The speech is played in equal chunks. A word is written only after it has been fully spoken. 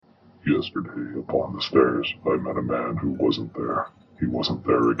Yesterday, upon the stairs, I met a man who wasn't there. He wasn't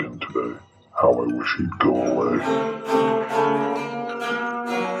there again today. How I wish he'd go away.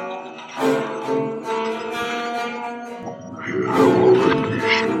 Hello,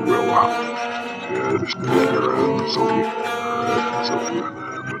 Shirella. Det är en Sophie.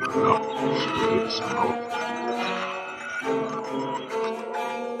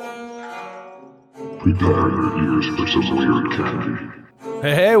 Prepare your ears for some weird candy.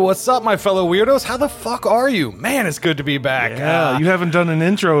 Hey, what's up, my fellow weirdos? How the fuck are you? Man, it's good to be back. Yeah, you haven't done an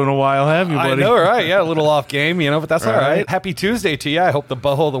intro in a while, have you, buddy? I know, right? Yeah, a little off game, but that's all Right. right. Happy Tuesday to you. I hope the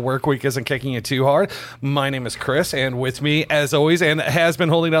butthole of the work week isn't kicking you too hard. My name is Chris, and with me, as always, and has been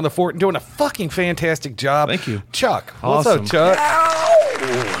holding down the fort and doing a fucking fantastic job. Thank you. Chuck. Awesome. What's up, Chuck?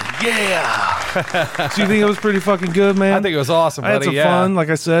 Yeah. So you think it was pretty fucking good, man? I think it was awesome, I buddy. had some fun. Like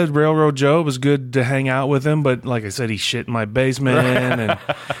I said, Railroad Joe, it was good to hang out with him, but like I said, he shit in my basement and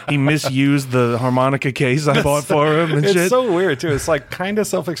he misused the harmonica case I bought for him and It's shit. so weird, too. It's like kind of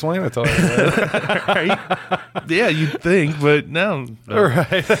self-explanatory. Right? Yeah, you'd think, but no.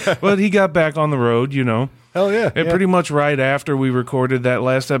 Right. But he got back on the road, Hell yeah. And pretty much right after we recorded that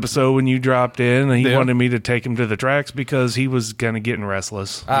last episode when you dropped in, and he wanted me to take him to the tracks because he was kind of getting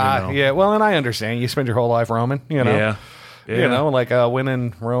restless. Yeah, well, and I understand. You spend your whole life roaming, Yeah. like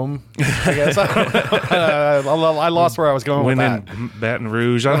winning Rome, I guess. I lost where I was going Winning with Baton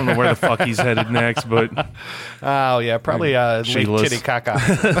Rouge. I don't know where the fuck he's headed next, but that. Oh, yeah, probably Lake Sheila's.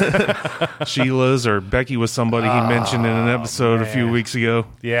 Titicaca. Sheila's or Becky was somebody he mentioned in an episode a few man. weeks ago.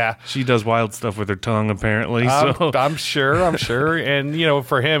 Yeah. She does wild stuff with her tongue, apparently. So I'm sure. And,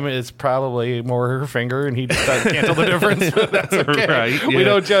 for him, it's probably more her finger, and he just can't tell the difference, but that's okay. Right, We yeah.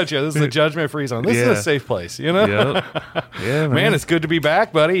 don't judge you. This is a judgment-free zone. This is Yeah. a safe place, Yep. Yeah, Man, it's good to be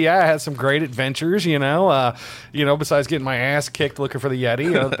back, buddy. Yeah, I had some great adventures. Besides getting my ass kicked looking for the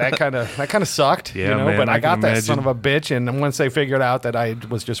Yeti, that kind of sucked. Yeah, man, but I I got can that imagine. son of a bitch, and once they figured out that I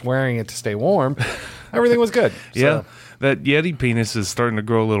was just wearing it to stay warm, everything was good. yeah. So, That Yeti penis is starting to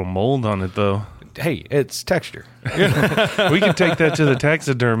grow a little mold on it, though. hey, it's texture. We can take that to the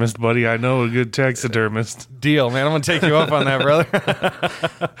taxidermist, buddy. I know a good taxidermist. Deal, man. I'm gonna take you up on that, brother.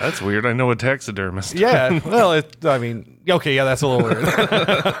 That's weird. I know a taxidermist. Yeah. Well, okay. Yeah, that's a little weird.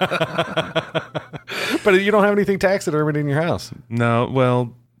 But you don't have anything taxidermied in your house. No,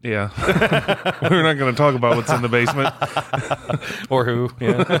 well, yeah. We're not going to talk about what's in the basement. Or who?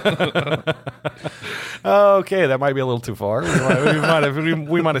 Yeah. Okay, that might be a little too far.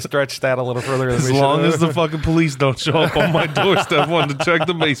 We might have stretched that a little further than As we long should as the fucking police don't show up on my doorstep wanting to check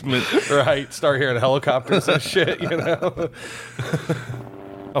the basement. right. Start hearing helicopters and shit.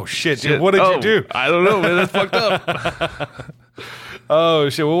 Oh shit, dude! What did you do? I don't know, man. That's fucked up. Oh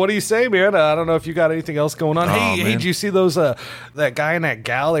shit! Well, what do you say, man? I don't know if you got anything else going on. Hey, man. did you see those? That guy and that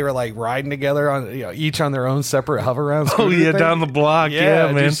gal, they were like riding together on, each on their own separate hover around. Oh, yeah, down the block. Yeah,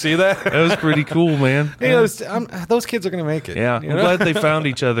 Did man. you see that? That was pretty cool, man. Hey, those kids are gonna make it. Yeah, I'm glad they found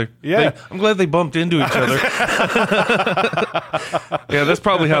each other. Yeah. I'm glad they bumped into each other. Yeah, that's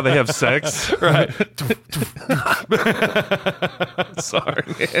probably how they have sex. Right. Sorry,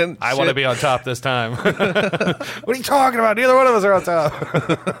 man. I want to be on top this time. What are you talking about? Neither one of us are on top.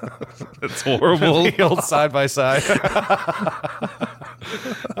 That's horrible. Healed side by side.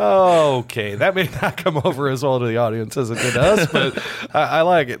 Okay, that may not come over as well to the audience as it did us, but I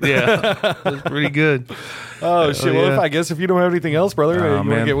like it. Yeah, that's pretty good. Oh shit! Well, yeah. I guess if you don't have anything else, brother, you want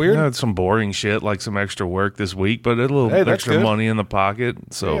to get weird? I had some boring shit, like some extra work this week, but a little Hey, that's extra good. money in the pocket.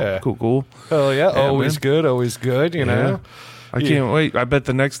 So Yeah. cool. Oh yeah, always man. good, always good. You know. I can't wait. I bet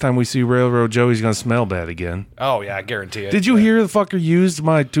the next time we see Railroad Joe, he's going to smell bad again. Oh yeah, I guarantee it. Did you hear the fucker used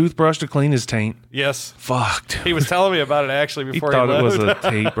my toothbrush to clean his taint? Yes. Fucked. He was telling me about it actually He before thought it was left. a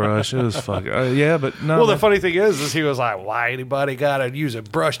tape brush. It was fucking. Yeah, but no. Well, the funny thing is he was like, "Why anybody got to use a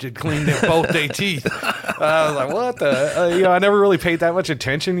brush to clean both their teeth?" I was like, "What the?" I never really paid that much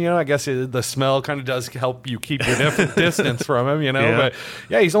attention. I guess the smell kind of does help you keep your distance from him. Yeah. But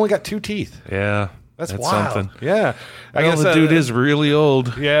yeah, he's only got 2 teeth. Yeah. That's wild. something. Yeah, I Well, guess the dude is really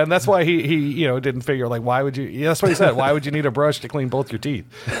old. Yeah, and that's why he didn't figure like why would you? Yeah, that's what he said. Why would you need a brush to clean both your teeth?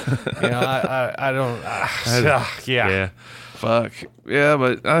 I don't. Yeah. Yeah. Fuck. Yeah,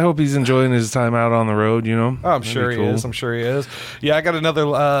 but I hope he's enjoying his time out on the road, I'm That'd sure be he cool. is. I'm sure he is. Yeah, I got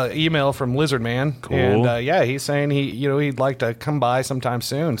another email from Lizard Man. Cool. And he's saying he'd like to come by sometime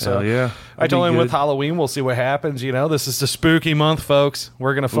soon. So Hell yeah. I told him That'd be with good. Halloween, we'll see what happens. This is the spooky month, folks.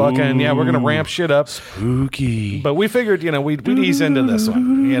 We're gonna we're gonna ramp shit up. Spooky. But we figured, we'd ease into this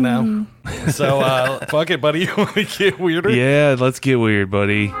one, So fuck it, buddy. You want to get weirder? Yeah, let's get weird,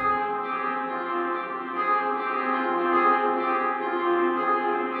 buddy.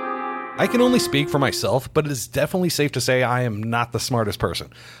 I can only speak for myself, but it is definitely safe to say I am not the smartest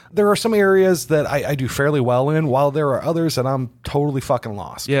person. There are some areas that I do fairly well in, while there are others that I'm totally fucking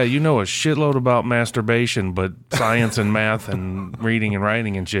lost. Yeah, you know a shitload about masturbation, but science and math and reading and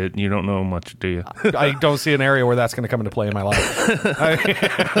writing and shit, you don't know much, do you? I don't see an area where that's going to come into play in my life.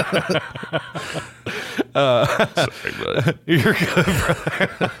 Sorry, bud. You're good,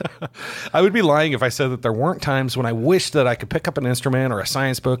 brother. I would be lying if I said that there weren't times when I wished that I could pick up an instrument or a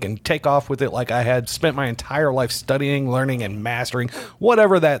science book and take off with it like I had spent my entire life studying, learning, and mastering,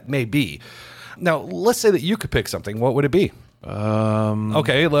 whatever that may be. Now, let's say that you could pick something. What would it be?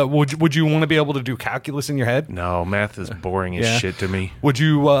 Okay, would you want to be able to do calculus in your head? No, math is boring as shit to me. Would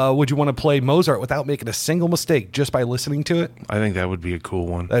you want to play Mozart without making a single mistake just by listening to it? I think that would be a cool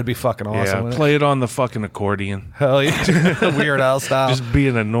one. That'd be fucking awesome. Yeah, wouldn't play it on the fucking accordion. Hell yeah. Weird Al style. Just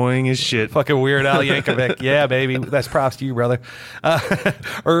being annoying as shit. Fucking Weird Al Yankovic. Yeah, baby. That's props to you, brother.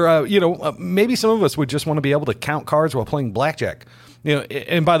 Maybe some of us would just want to be able to count cards while playing blackjack.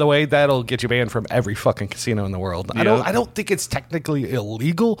 And by the way, that'll get you banned from every fucking casino in the world. Yep. I don't think it's technically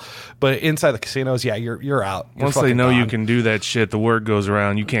illegal, but inside the casinos, yeah, you're out. Once they know you can do that shit, the word goes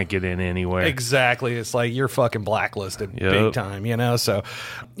around. You can't get in anywhere. Exactly. It's like you're fucking blacklisted Yep. big time, So,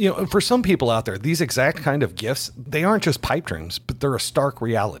 for some people out there, these exact kind of gifts, they aren't just pipe dreams, but they're a stark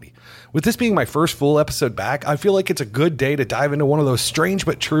reality. With this being my first full episode back, I feel like it's a good day to dive into one of those strange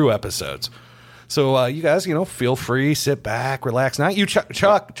but true episodes. So you guys, feel free, sit back, relax. Not you, Chuck.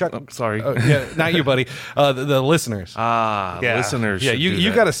 Sorry. Not you, buddy. The listeners. Listeners. Yeah,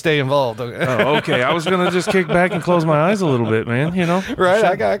 you got to stay involved. Oh, okay. I was gonna just kick back and close my eyes a little bit, man. Right.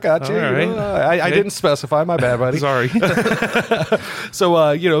 I got you. All right. I didn't specify. My bad, buddy. Sorry.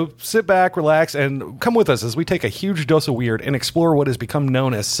 So sit back, relax, and come with us as we take a huge dose of weird and explore what has become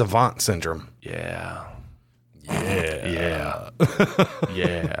known as savant syndrome. Yeah.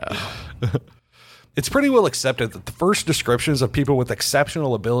 It's pretty well accepted that the first descriptions of people with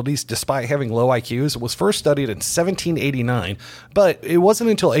exceptional abilities despite having low IQs was first studied in 1789, but it wasn't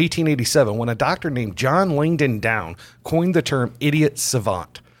until 1887 when a doctor named John Langdon Down coined the term idiot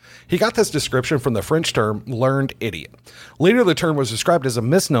savant. He got this description from the French term learned idiot. Later, the term was described as a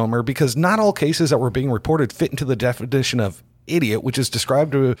misnomer because not all cases that were being reported fit into the definition of idiot, which is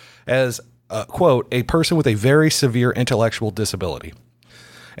described as, quote, a person with a very severe intellectual disability.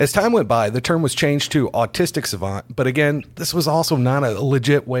 As time went by, the term was changed to autistic savant, but again, this was also not a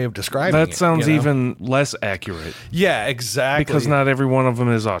legit way of describing it. That sounds even less accurate. Yeah, exactly. Because not every one of them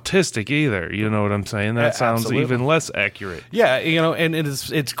is autistic either. You know what I'm saying? That sounds Absolutely. even less accurate. Yeah, and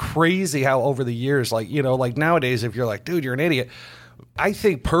it's crazy how over the years, like nowadays, if you're like, dude, you're an idiot. I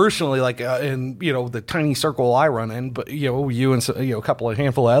think personally, in the tiny circle I run in, but you and a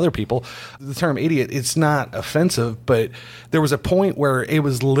handful of other people, the term idiot, it's not offensive, but there was a point where it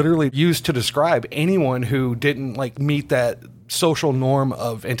was literally used to describe anyone who didn't meet that social norm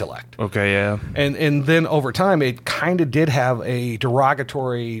of intellect. Okay, yeah. And then over time, it kind of did have a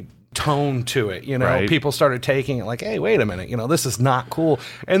derogatory tone to it. Right. People started taking it like, hey, wait a minute, this is not cool.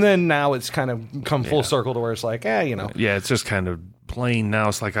 And then now it's kind of come full circle to where it's like, Yeah, it's just kind of plain now.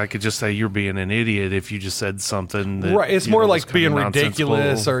 It's like I could just say you're being an idiot if you just said something that, right. It's more like being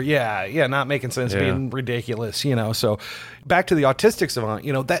ridiculous nonsensical. or not making sense, being ridiculous, So back to the autistic savant,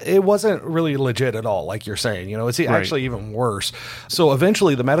 that it wasn't really legit at all, like you're saying, it's actually even worse. So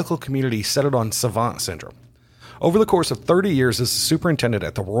eventually the medical community settled on savant syndrome. Over the course of 30 years as a superintendent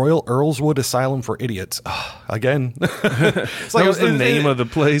at the Royal Earlswood Asylum for Idiots, again, it's that was the name of the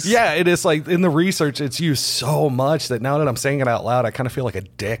place. Yeah, it is in the research, it's used so much that now that I'm saying it out loud, I kind of feel like a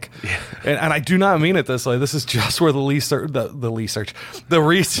dick. Yeah. And I do not mean it this way. This is just where the research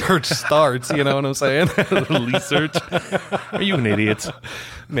starts. You know what I'm saying? The research. Are you an idiot?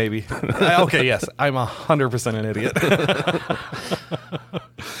 Maybe. Okay, yes, I'm 100% an idiot.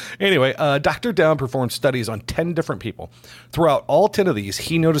 Anyway, Dr. Down performed studies on 10 different people. Throughout all 10 of these,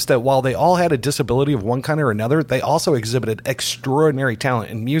 he noticed that while they all had a disability of one kind or another, they also exhibited extraordinary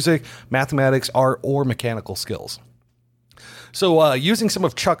talent in music, mathematics, art, or mechanical skills. So using some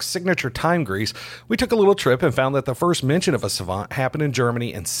of Chuck's signature time grease, we took a little trip and found that the first mention of a savant happened in Germany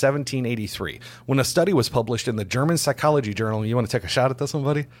in 1783, when a study was published in the German Psychology Journal. You want to take a shot at this one,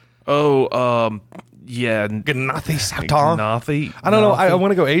 buddy? Yeah. Gnathi Satan. Gnathi? I don't know. I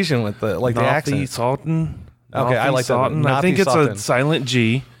want to go Asian with the accent. Sultan. Okay, I like that. I think it's a silent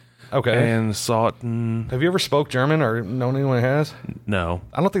G. Okay. And Sultan. Have you ever spoke German or known anyone who has? No.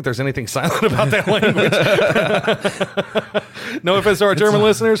 I don't think there's anything silent about that language. No offense to our German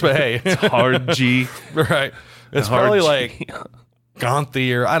listeners, but hey. It's hard G. Right. It's Hard probably G. like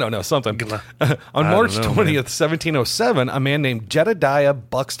Gonthier, I don't know, something. On March 20th, 1707, a man named Jedediah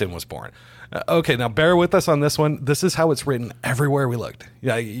Buxton was born. Okay, now bear with us on this one. This is how it's written everywhere we looked.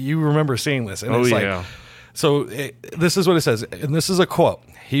 Yeah, you remember seeing this. And this is what it says, and this is a quote.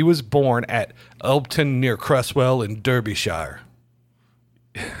 He was born at Elbton near Cresswell in Derbyshire.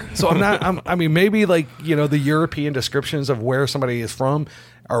 So I mean, maybe like, the European descriptions of where somebody is from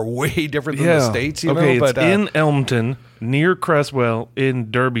are way different than the States, okay, know? It's in Elmton, near Cresswell,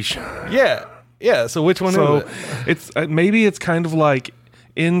 in Derbyshire. Yeah. So which one is it? It's maybe it's kind of like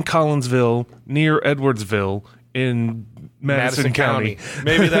in Collinsville, near Edwardsville, in Madison County.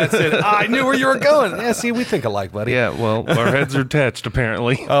 Maybe that's it. I knew where you were going. Yeah, see, we think alike, buddy. Yeah, well, our heads are attached,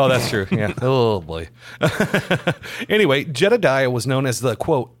 apparently. Oh, that's true. Yeah. Oh, boy. Anyway, Jedediah was known as the,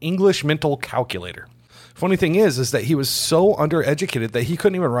 quote, English mental calculator. Funny thing is that he was so undereducated that he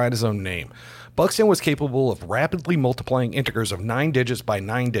couldn't even write his own name. Buxton was capable of rapidly multiplying integers of 9 digits by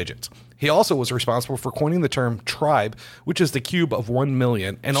 9 digits. He also was responsible for coining the term tribe, which is the cube of 1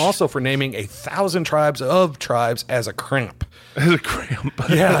 million, and also for naming 1,000 tribes of tribes as a cramp. As a cramp?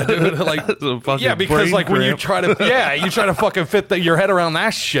 Yeah, dude. Like, because like when you try to fucking fit your head around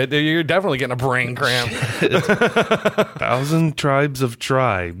that shit, you're definitely getting a brain cramp. 1,000 tribes of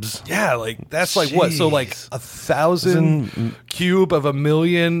tribes. Yeah, like that's like what? So like 1,000 cube of a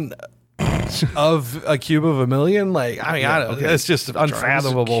million. Of a cube of a million, like I mean, I don't. Okay. It's just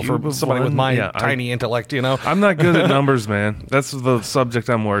unfathomable for somebody with my tiny intellect. I'm not good at numbers, man. That's the subject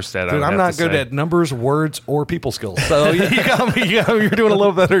I'm worst at. Dude, I'm not good at numbers, words, or people skills. So you got me. You're doing a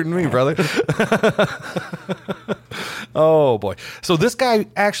little better than me, brother. Oh boy! So this guy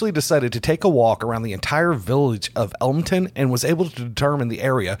actually decided to take a walk around the entire village of Elmton and was able to determine the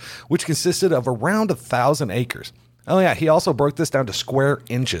area, which consisted of around 1,000 acres. Oh yeah, he also broke this down to square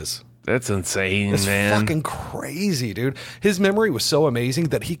inches. That's insane, it's man. Fucking crazy, dude. His memory was so amazing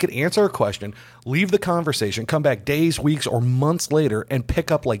that he could answer a question, leave the conversation, come back days, weeks, or months later, and pick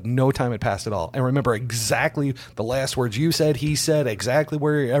up like no time had passed at all, and remember exactly the last words you said, he said, exactly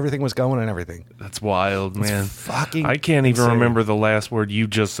where everything was going and everything. That's wild, man. It's fucking I can't even insane. remember the last word you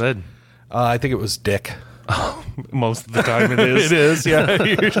just said. I think it was dick. Most of the time it is. It is,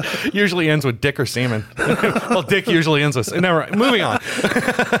 yeah. Usually ends with dick or semen. Well, dick usually ends with... Never mind. Moving on.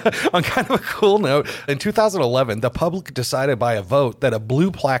 On kind of a cool note, in 2011, the public decided by a vote that a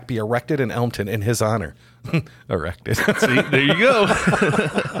blue plaque be erected in Elmton in his honor. Erected. See, there you go.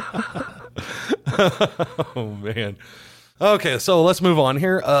 Oh, man. Okay, so let's move on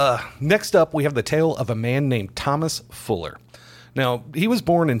here. Next up, we have the tale of a man named Thomas Fuller. Now, he was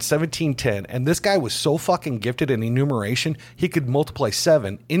born in 1710, and this guy was so fucking gifted in enumeration, he could multiply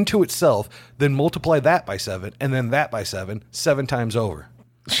 7 into itself, then multiply that by 7, and then that by 7 times over.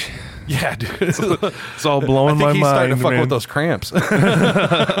 Yeah, dude. It's all blowing my mind. He's starting to fuck man. with those cramps.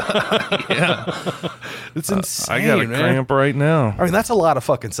 Yeah. It's insane, I got a cramp right now. I mean, that's a lot of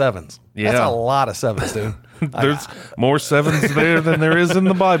fucking 7s. Yeah. That's a lot of 7s, dude. There's more 7s there than there is in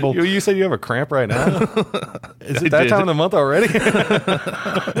the Bible. You said you have a cramp right now? Is it that time of the month already?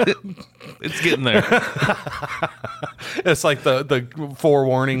 It's getting there. It's like the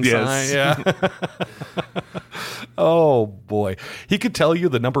forewarning sign. Yeah. Oh, boy. He could tell you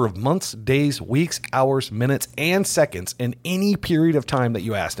the number of months, days, weeks, hours, minutes, and seconds in any period of time that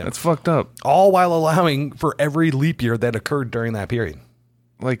you asked him. That's fucked up. All while allowing for every leap year that occurred during that period.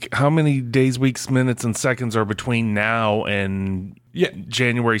 Like, how many days, weeks, minutes, and seconds are between now and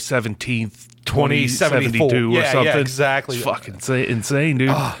January 17th, 2072 or something? Yeah, exactly. It's fucking insane, dude.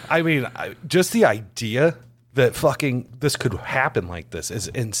 I mean, just the idea that fucking this could happen like this is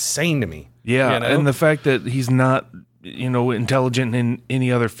insane to me. Yeah, you know? and the fact that he's not, intelligent in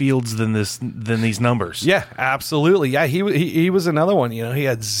any other fields than these numbers. Yeah, absolutely. Yeah, he was another one. He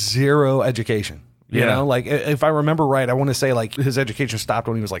had zero education. You know, like if I remember right, I want to say like his education stopped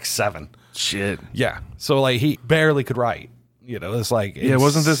when he was like 7. Shit. Yeah. So like he barely could write. It's like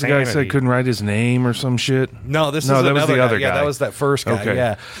wasn't this the guy who said couldn't write his name or some shit? No, that was the other guy. Yeah, that was that first guy. Okay.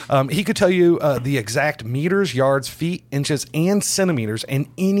 Yeah. He could tell you the exact meters, yards, feet, inches, and centimeters in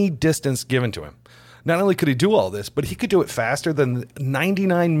any distance given to him. Not only could he do all this, but he could do it faster than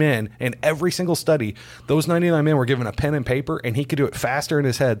 99 men in every single study. Those 99 men were given a pen and paper, and he could do it faster in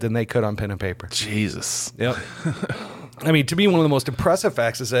his head than they could on pen and paper. Jesus. Yep. I mean, to me, one of the most impressive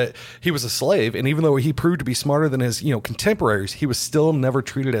facts is that he was a slave, and even though he proved to be smarter than his, contemporaries, he was still never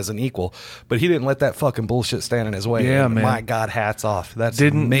treated as an equal. But he didn't let that fucking bullshit stand in his way. Yeah, and man. My God, hats off. That's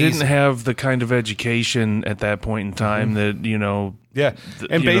amazing. Didn't have the kind of education at that point in time that, Yeah.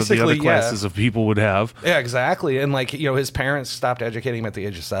 And basically, the other classes of people would have. Yeah, exactly. And like, his parents stopped educating him at the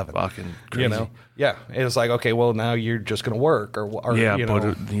age of 7. Fucking crazy. Yeah. It was like, okay, well, now you're just going to work or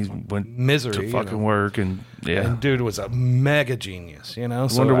but he went misery to fucking work and And dude was a mega genius, So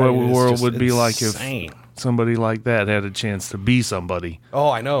wonder what the world would be like insane. if somebody like that had a chance to be somebody. Oh,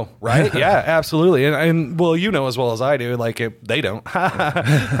 I know, right? Yeah, absolutely. And well, as well as I do, like if they don't.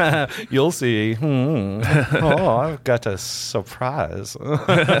 You'll see. Oh, I've got a surprise.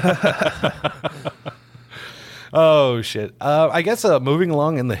 Oh, shit. I guess moving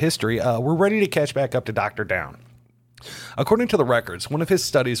along in the history, we're ready to catch back up to Dr. Down. According to the records, one of his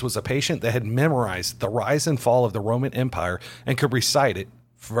studies was a patient that had memorized the rise and fall of the Roman Empire and could recite it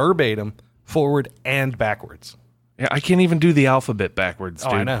verbatim, forward and backwards. Yeah, I can't even do the alphabet backwards,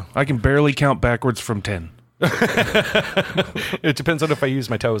 dude. Oh, I know. I can barely count backwards from 10. It depends on if I use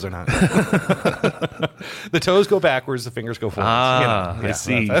my toes or not. The toes go backwards, the fingers go forwards. I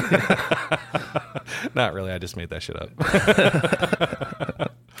see. Not really. I just made that shit up.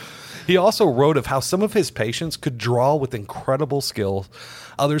 He also wrote of how some of his patients could draw with incredible skill.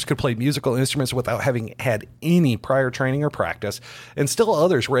 Others could play musical instruments without having had any prior training or practice. And still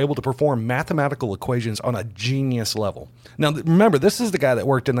others were able to perform mathematical equations on a genius level. Now, remember, this is the guy that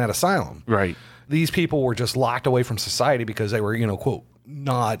worked in that asylum. Right. These people were just locked away from society because they were, quote,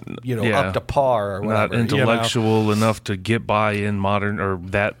 not, up to par or whatever. Not intellectual enough to get by in modern or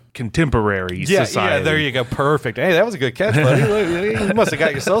that contemporary society. Yeah, there you go. Perfect. Hey, that was a good catch, buddy. You must have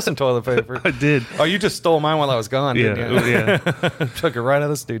got yourself some toilet paper. I did. Oh, you just stole mine while I was gone, didn't you? Yeah. Took it right out of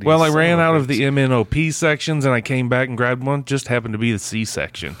the studio. Well, I ran out of the MNOP sections and I came back and grabbed one. Just happened to be the C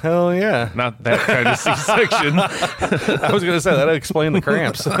section. Hell yeah. Not that kind of C section. I was going to say, that'd explain the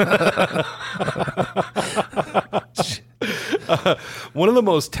cramps. One of the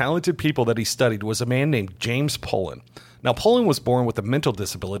most talented people that he studied was a man named James Pullen. Now, Pullen was born with a mental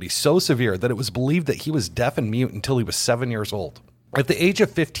disability so severe that it was believed that he was deaf and mute until he was 7 years old. At the age of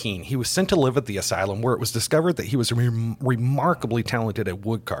 15, he was sent to live at the asylum where it was discovered that he was remarkably talented at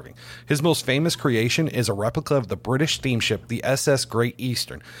wood carving. His most famous creation is a replica of the British steamship, the SS Great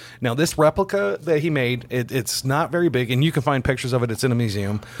Eastern. Now, this replica that he made, it's not very big, and you can find pictures of it. It's in a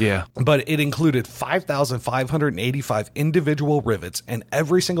museum. Yeah. But it included 5,585 individual rivets, and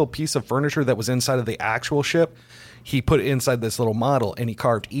every single piece of furniture that was inside of the actual ship, he put inside this little model, and he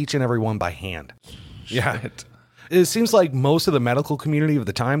carved each and every one by hand. Yeah. It seems like most of the medical community of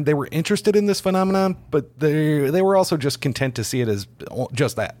the time, they were interested in this phenomenon, but they were also just content to see it as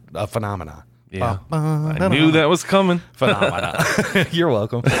just that, a phenomenon. Yeah. I knew that was coming. Phenomena. You're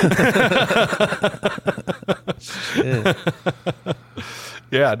welcome. Shit.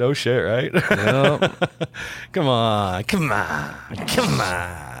 Yeah, no shit, right? Yep. Come on.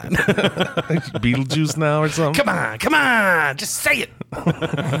 Beetlejuice now or something? Come on, just say it.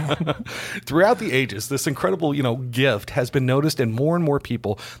 Throughout the ages, this incredible, gift has been noticed in more and more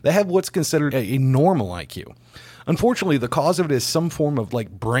people that have what's considered a normal IQ. Unfortunately, the cause of it is some form of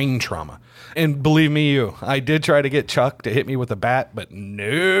brain trauma. And believe me, I did try to get Chuck to hit me with a bat, but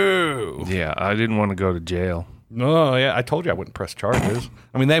no. Yeah, I didn't want to go to jail. No, yeah, I told you I wouldn't press charges.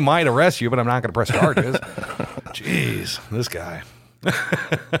 I mean, they might arrest you, but I'm not going to press charges. Jeez, this guy.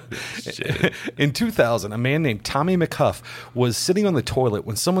 In 2000, a man named Tommy McHuff was sitting on the toilet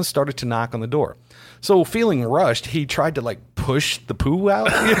when someone started to knock on the door. So feeling rushed, he tried to push the poo out.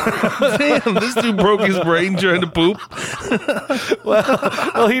 Damn, this dude broke his brain trying to poop.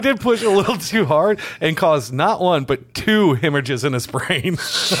 Well, he did push a little too hard and caused not one, but 2 hemorrhages in his brain.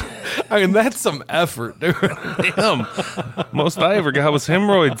 I mean, that's some effort, dude. Damn. Most I ever got was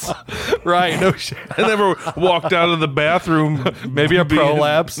hemorrhoids. Right, no shit. I never walked out of the bathroom. Maybe a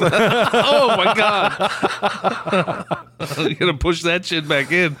prolapse. Oh, my God. You got to push that shit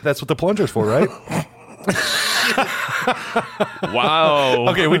back in. That's what the plunger's for, right? Wow.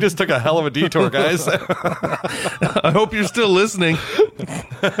 Okay, we just took a hell of a detour, guys. I hope you're still listening.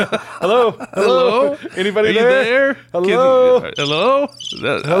 Hello? Anybody Are there? you there? Hello? Hello?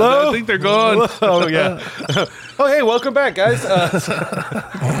 Hello? I think they're gone. Oh, yeah. Oh, hey, welcome back, guys.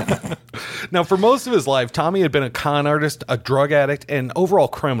 Now, for most of his life, Tommy had been a con artist, a drug addict, and overall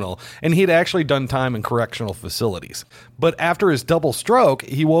criminal, and he'd actually done time in correctional facilities. But after his double stroke,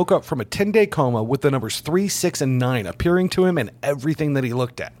 he woke up from a 10-day coma with the numbers 3, 6, and 9 appearing to him in everything that he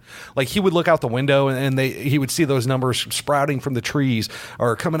looked at. He would look out the window, and he would see those numbers sprouting from the trees,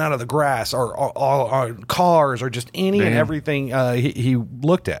 or coming out of the grass, or cars, or just any and everything he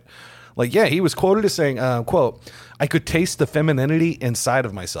looked at. Like, yeah, he was quoted as saying, quote, "I could taste the femininity inside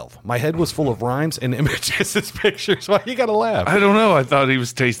of myself. My head was full of rhymes and images and pictures." Why you gotta laugh? I don't know. I thought he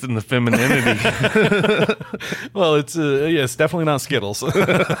was tasting the femininity. Well, it's definitely not Skittles.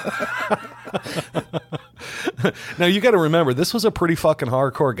 Now, you got to remember, this was a pretty fucking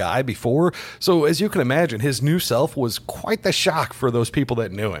hardcore guy before. So, as you can imagine, his new self was quite the shock for those people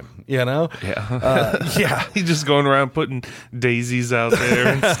that knew him, you know? Yeah. He's just going around putting daisies out there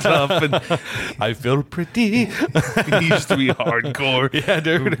and stuff. And I feel pretty. he used to be hardcore. Yeah,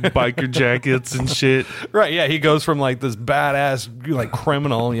 dude. Biker jackets and shit. Right, yeah. He goes from like this badass, like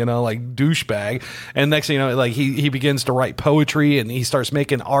criminal, you know, like douchebag. And next thing you know, like he begins to write poetry and he starts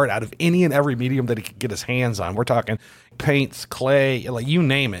making art out of any and every medium that he could get his hands on. We're talking paints, clay, like you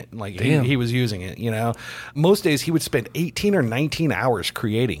name it. Like he was using it, you know. Most days he would spend 18 or 19 hours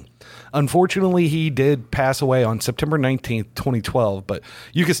creating. Unfortunately, he did pass away on September 19th, 2012, but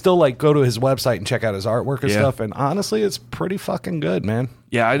you can still like go to his website and check out his artwork and stuff. And honestly, it's pretty fucking good, man.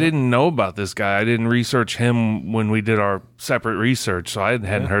 Yeah, I didn't know about this guy. I didn't research him when we did our separate research, so I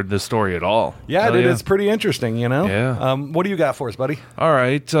hadn't heard this story at all. Yeah, dude, it's pretty interesting, you know? Yeah. What do you got for us, buddy? All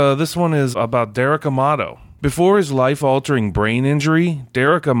right, this one is about Derek Amato. Before his life-altering brain injury,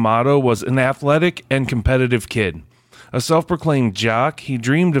 Derek Amato was an athletic and competitive kid. A self-proclaimed jock, he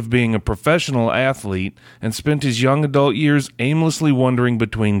dreamed of being a professional athlete and spent his young adult years aimlessly wandering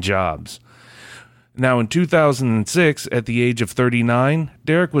between jobs. Now, in 2006, at the age of 39,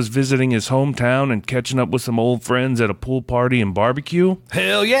 Derek was visiting his hometown and catching up with some old friends at a pool party and barbecue.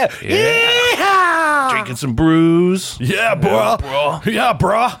 Hell yeah. Drinking some brews. Yeah, bro. Yeah,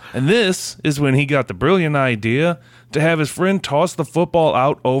 bro. And this is when he got the brilliant idea to have his friend toss the football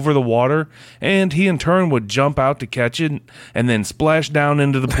out over the water, and he in turn would jump out to catch it and then splash down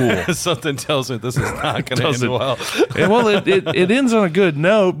into the pool. Something tells me this is not going to end well. Well, it ends on a good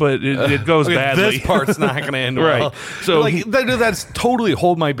note, but it goes badly. This part's not going to end Right. well. So like, that's totally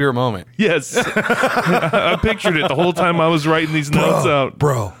hold my beer moment. Yes. I pictured it the whole time I was writing these notes out.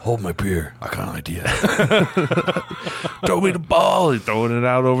 Bro, hold my beer. I got an idea. Throw me the ball. He's throwing it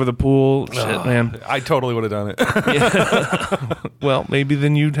out over the pool. Shit, man. I totally would have done it. Well, maybe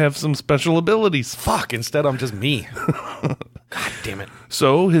then you'd have some special abilities. Fuck, instead I'm just me. God damn it.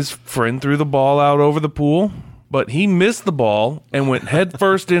 So his friend threw the ball out over the pool, but he missed the ball and went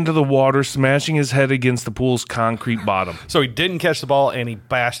headfirst into the water, smashing his head against the pool's concrete bottom. So he didn't catch the ball and he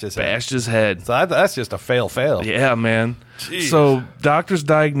bashed his head. Bashed his head. So that's just a fail. Yeah, man. Jeez. So doctors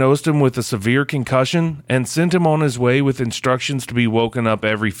diagnosed him with a severe concussion and sent him on his way with instructions to be woken up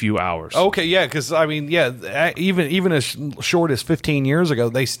every few hours. Okay, yeah, because I mean, yeah, even as short as 15 years ago,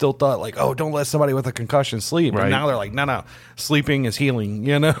 they still thought like, oh, don't let somebody with a concussion sleep. Right. And now they're like, no, sleeping is healing.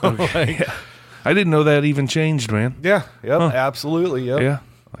 You know? Like, Yeah. I didn't know that even changed, man. yeah, yep, absolutely, yep. Yeah.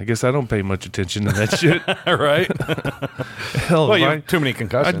 I guess I don't pay much attention to that shit. Right. Hell, Well, if you I- have too many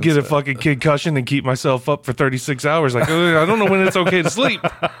concussions. I'd get a fucking concussion and keep myself up for 36 hours. Like, I don't know when it's okay to sleep.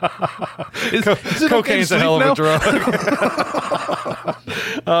 Is it okay to Cocaine's a sleep hell of now? a drug.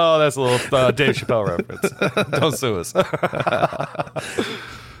 Oh, that's a little Dave Chappelle reference. Don't sue us.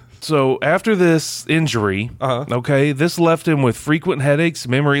 So after this injury, okay, this left him with frequent headaches,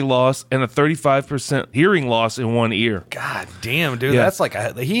 memory loss, and a 35% hearing loss in one ear. God damn, dude. Yeah. That's like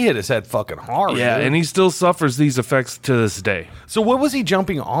he hit his head fucking hard. Yeah, dude. and he still suffers these effects to this day. So what was he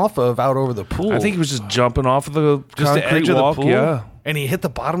jumping off of out over the pool? I think he was just jumping off of the just the concrete edge of walk. the pool. Yeah. And he hit the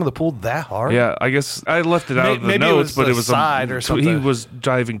bottom of the pool that hard. Yeah, I guess I left it out of the Maybe it notes, was but the it was side or He something. was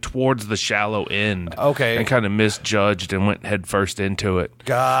diving towards the shallow end. Okay. And kind of misjudged and went head first into it. 'Cause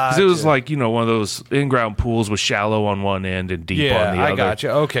Gotcha. it was like, one of those in-ground pools with shallow on one end and deep on the other. I got you.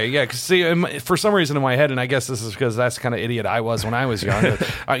 Okay, yeah. Because see, for some reason in my head, and I guess this is because that's the kind of idiot I was when I was young.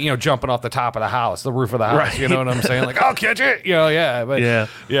 Jumping off the top of the house, the roof of the house. Right. You know what I'm saying? Like, I'll catch it. Yeah. But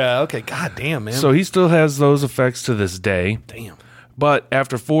Yeah. Okay. God damn, man. So he still has those effects to this day. damn. But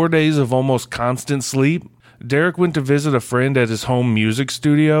after 4 days of almost constant sleep, Derek went to visit a friend at his home music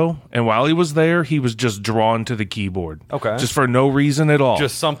studio, and while he was there, he was just drawn to the keyboard. Okay. Just for no reason at all.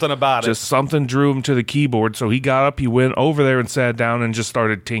 Just something about Just something drew him to the keyboard, so he got up, he went over there and sat down and just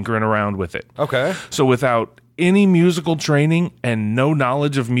started tinkering around with it. it. Okay. So without any musical training and no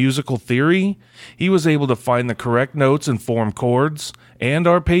knowledge of musical theory, he was able to find the correct notes and form chords, and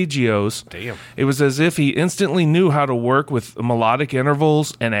arpeggios. Damn. It was as if he instantly knew how to work with melodic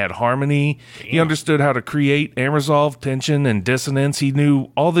intervals and add harmony. He understood how to create and resolve tension and dissonance. He knew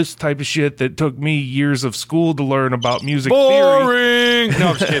all this type of shit that took me years of school to learn about music theory. Boring. No,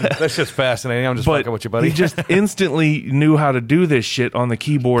 I'm just kidding. That's just fascinating. I'm just But fucking with you, buddy. he just instantly knew how to do this shit on the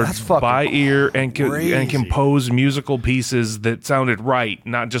keyboard That's fucking by ear and crazy. compose musical pieces that sounded right,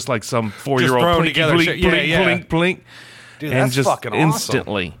 not just like some 4-year-old thrown plink, together plink, shit. plink, Yeah, yeah. plink, plink, Dude, and that's just fucking awesome.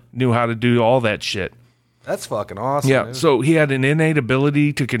 instantly knew how to do all that shit. That's fucking awesome. Yeah, dude. so he had an innate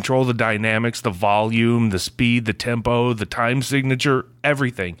ability to control the dynamics, the volume, the speed, the tempo, the time signature,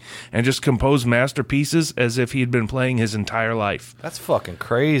 everything, and just compose masterpieces as if he had been playing his entire life. That's fucking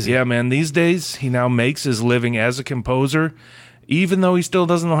crazy. Yeah, man, these days he now makes his living as a composer, even though he still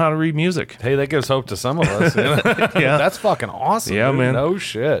doesn't know how to read music. Hey, that gives hope to some of us. You know? Yeah. That's fucking awesome. Yeah, dude. man. No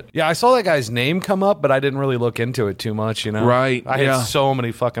shit. Yeah, I saw that guy's name come up, but I didn't really look into it too much, you know? Right, I yeah. had so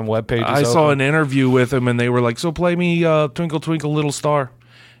many fucking web pages. I saw open. an interview with him, and they were like, so play me Twinkle, Twinkle, Little Star.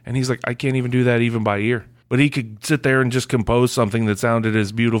 And he's like, I can't even do that even by ear. But he could sit there and just compose something that sounded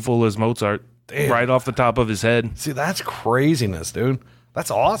as beautiful as Mozart right off the top of his head. See, that's craziness, dude.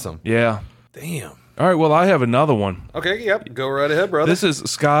 That's awesome. Yeah. Damn. All right, well, I have another one. Okay, yep. Go right ahead, brother. This is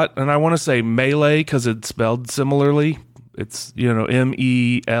Scott, and I want to say Melee because it's spelled similarly. It's,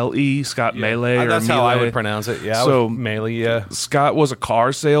 Mele, Scott Melee. Or That's how I Melee. would pronounce it. Yeah. So- Melee, yeah. Scott was a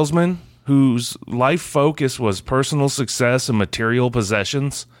car salesman whose life focus was personal success and material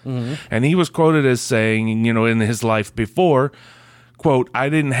possessions. And he was quoted as saying, in his life before, quote, I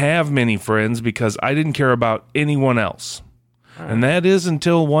didn't have many friends because I didn't care about anyone else. And that is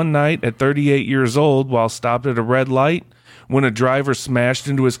until one night at 38 years old, while stopped at a red light, when a driver smashed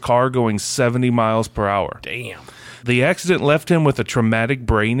into his car going 70 miles per hour. Damn. The accident left him with a traumatic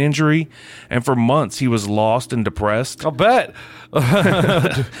brain injury, and for months he was lost and depressed. I'll bet.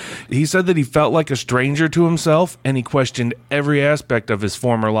 He said that he felt like a stranger to himself, and he questioned every aspect of his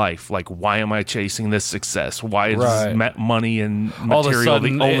former life. Like, why am I chasing this success? Why is Right. money and All of a material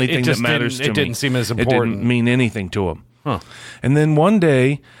sudden, the only it thing that just matters to didn't- me? it didn't seem as It important. didn't mean anything to him. And then one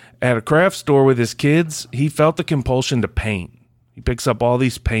day, at a craft store with his kids, he felt the compulsion to paint. He picks up all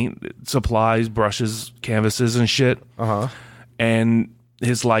these paint supplies, brushes, canvases, and shit. And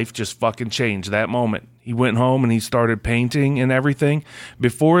his life just fucking changed that moment. He went home and he started painting and everything.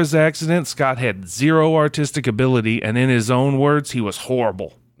 Before his accident, Scott had zero artistic ability, and in his own words, he was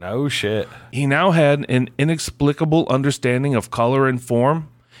horrible. No shit. He now had an inexplicable understanding of color and form,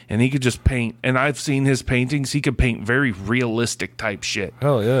 and he could just paint. And I've seen his paintings. He could paint very realistic type shit.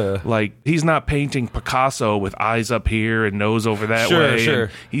 Hell yeah. Like, he's not painting Picasso with eyes up here and nose over that Sure, way. sure.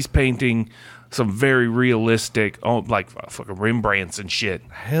 And he's painting some very realistic, like fucking Rembrandts and shit.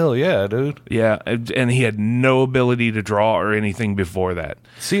 Hell yeah, dude. Yeah, and he had no ability to draw or anything before that.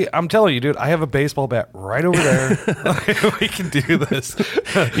 See, I'm telling you, dude, I have a baseball bat right over there. We can do this.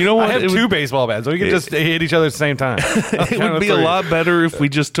 You know what? I have It two would- baseball bats. We can just hit each other at the same time. It would be a lot better if we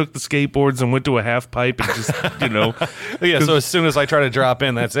just took the skateboards and went to a half pipe and just, Yeah, so as soon as I try to drop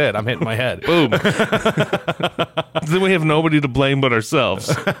in, that's it. I'm hitting my head. boom. Then we have nobody to blame but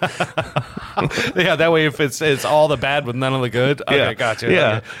ourselves. Yeah, that way if it's all the bad with none of the good. Okay, Yeah. gotcha.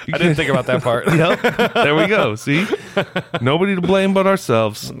 Yeah. Okay. I didn't think about that part. Yep. There we go. See? Nobody to blame but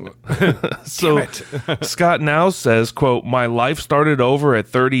ourselves. So Scott now says, quote, my life started over at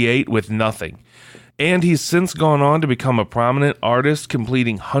 38 with nothing. And he's since gone on to become a prominent artist,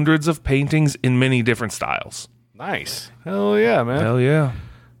 completing hundreds of paintings in many different styles. Nice. Hell yeah, man. Hell yeah.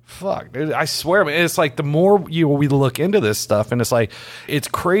 Fuck, dude. I swear, man, it's like the more we look into this stuff, and it's like, it's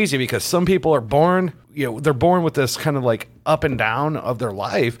crazy because some people are born, they're born with this kind of like up and down of their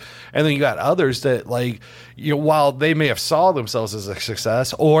life. And then you got others that like, while they may have saw themselves as a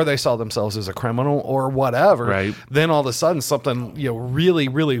success or they saw themselves as a criminal or whatever, Right. then all of a sudden something, really,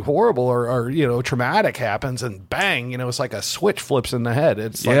 really horrible or traumatic happens and bang, it's like a switch flips in the head.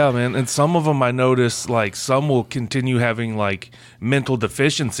 It's like, Yeah, man. And some of them I notice, like, some will continue having, like, mental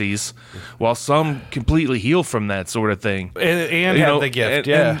deficiencies while some completely heal from that sort of thing. and You have know, the gift. and,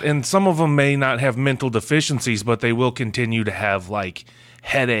 yeah. and some of them may not have mental deficiencies, but they will continue to have, like,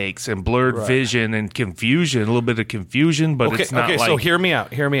 headaches and blurred vision and confusion, a little bit of confusion, but it's not like... so hear me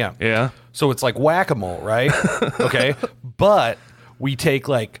out. Yeah. So it's like whack-a-mole, right? Okay. But we take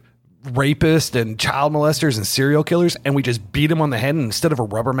like rapists and child molesters and serial killers, and we just beat them on the head, and instead of a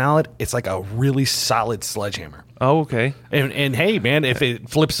rubber mallet, it's like a really solid sledgehammer. Oh, okay. And hey, man, if it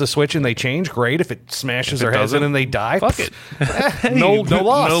flips the switch and they change, great. If it smashes their heads in and they die, fuck it. no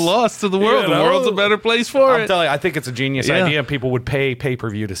loss. No loss to the world. You know? The world's a better place for I'm it. telling you, I think it's a genius idea, and people would pay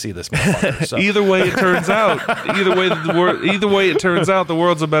pay-per-view to see this motherfucker. So. Either way it turns out, either way it turns out, the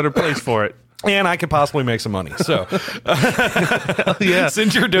world's a better place for it. And I could possibly make some money. So, Yeah.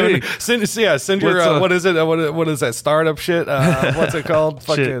 since you're doing, send your what is it? What is that startup shit? What's it called?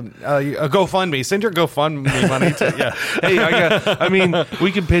 Fucking a GoFundMe. Send your GoFundMe money to Hey,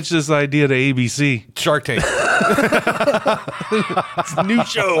 we can pitch this idea to ABC. Shark Tank. It's a new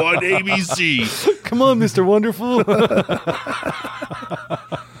show on ABC. Come on, Mr. Wonderful.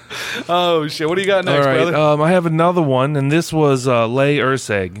 Oh shit! What do you got next, All right, brother? I have another one, and this was Leigh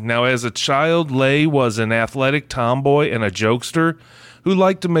Erceg. Now, as a child, Leigh was an athletic tomboy and a jokester who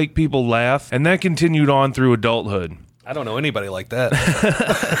liked to make people laugh, and that continued on through adulthood. I don't know anybody like that.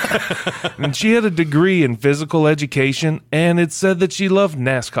 And she had a degree in physical education, and it said that she loved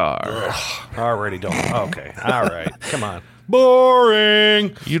NASCAR. I already don't. Okay, all right. Come on.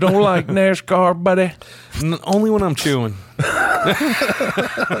 Boring. You don't like NASCAR, buddy? Only when I'm chewing.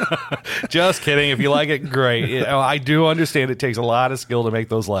 Just kidding. If you like it, great. You know, I do understand it takes a lot of skill to make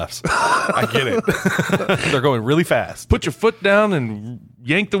those lefts. I get it. They're going really fast. Put your foot down and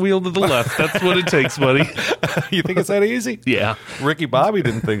yank the wheel to the left. That's what it takes, buddy. You think it's that easy? Yeah. Ricky Bobby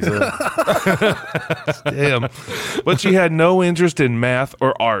didn't think so. Damn. But she had no interest in math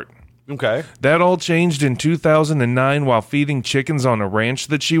or art. Okay. That all changed in 2009 while feeding chickens on a ranch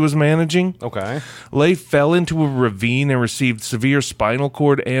that she was managing. Okay. Leigh fell into a ravine and received severe spinal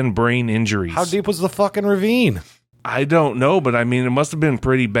cord and brain injuries. How deep was the fucking ravine? I don't know, but I mean, it must have been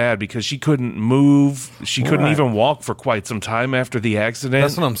pretty bad because she couldn't move. She couldn't even walk for quite some time after the accident.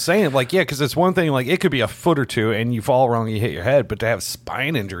 That's what I'm saying. Like, yeah, because it's one thing, like, it could be a foot or two and you fall wrong and you hit your head, but to have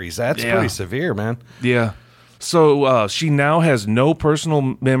spine injuries, that's pretty severe, man. Yeah. So she now has no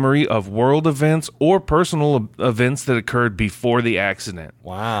personal memory of world events or personal events that occurred before the accident.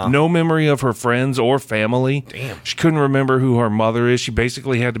 Wow. No memory of her friends or family. Damn. She couldn't remember who her mother is. She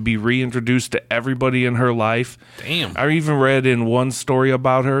basically had to be reintroduced to everybody in her life. Damn. I even read in one story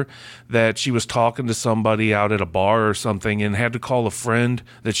about her that she was talking to somebody out at a bar or something and had to call a friend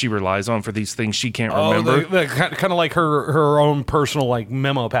that she relies on for these things she can't remember. Kind of like her own personal, like,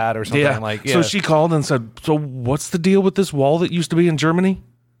 memo pad or something. Yeah. Like, yeah. So she called and said, "So what's the deal with this wall that used to be in Germany?"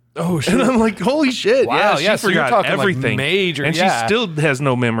 Oh, shit. And I'm like, holy shit. Wow, She yeah, so you're forgot talking, like, everything. major, and yeah. she still has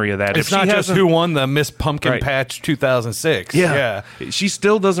no memory of that. It's not just who won the Miss Pumpkin Right. Patch 2006. Yeah. She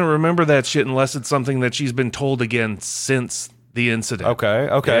still doesn't remember that shit unless it's something that she's been told again since the incident. Okay.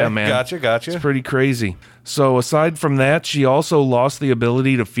 Yeah, man. Gotcha. It's pretty crazy. So aside from that, she also lost the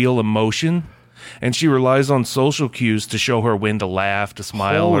ability to feel emotion. And she relies on social cues to show her when to laugh, to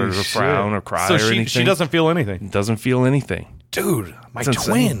smile, or to frown, or cry, so or she, anything. she doesn't feel anything. Doesn't feel anything. Dude, my That's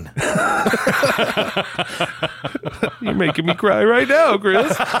insane. twin. You're making me cry right now,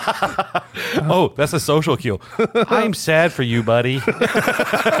 Chris. Oh, that's a social cue. I'm sad for you, buddy.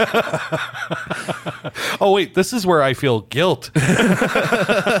 Oh, wait, this is where I feel guilt.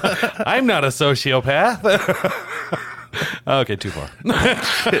 I'm not a sociopath. Okay, too far.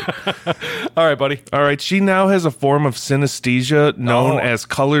 All right, buddy. All right, she now has a form of synesthesia known as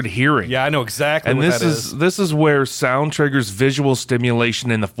colored hearing. Yeah, I know exactly And what this that is. this is where sound triggers visual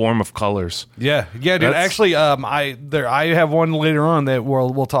stimulation in the form of colors. Yeah, dude. That's- Actually, I have one later on that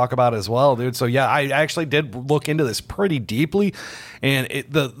we'll talk about as well, dude. So yeah, I actually did look into this pretty deeply, and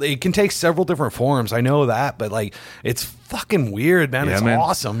it can take several different forms. I know that, but like it's fucking weird, man. Yeah, It's man.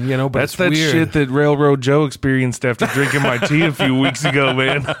 awesome, you know. But That's it's that weird. shit that Railroad Joe experienced after drinking my tea a few weeks ago,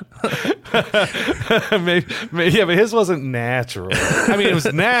 man. maybe, yeah, but his wasn't natural. I mean, it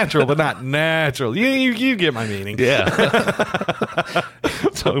was natural, but not natural. You get my meaning. Yeah.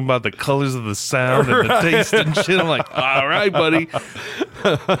 Talking about the colors of the sound and the taste and shit. I'm like, all right, buddy.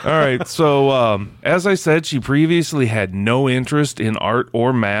 All right. So, as I said, she previously had no interest in art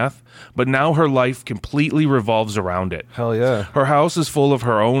or math, but now her life completely revolves around it. Hell yeah. Her house is full of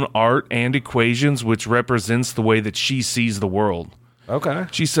her own art and equations, which represents the way that she sees the world. Okay.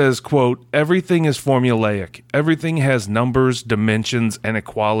 She says, quote, "Everything is formulaic. Everything has numbers, dimensions, and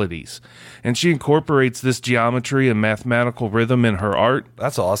equalities." And she incorporates this geometry and mathematical rhythm in her art.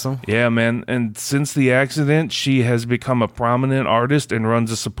 That's awesome. Yeah, man. And since the accident, she has become a prominent artist and runs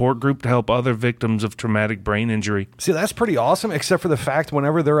a support group to help other victims of traumatic brain injury. See, that's pretty awesome, except for the fact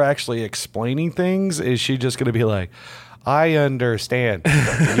whenever they're actually explaining things, is she just going to be like, I understand.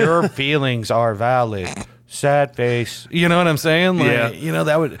 Your feelings are valid. sad face. You know what I'm saying? Like, Yeah. you know,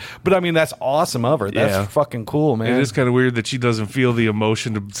 that would, but I mean, that's awesome of her. That's Yeah. fucking cool, man. It is kind of weird that she doesn't feel the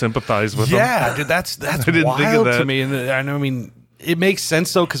emotion to sympathize with him. Yeah, dude, that's didn't think of wild that. to me. And I know, I mean, it makes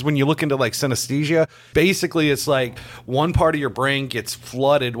sense though, because when you look into like synesthesia, basically it's like one part of your brain gets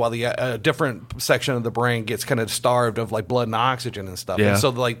flooded while the different section of the brain gets kind of starved of like blood and oxygen and stuff. Yeah. And so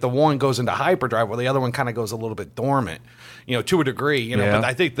like the one goes into hyperdrive while the other one kind of goes a little bit dormant, you know, to a degree, you know. Yeah. But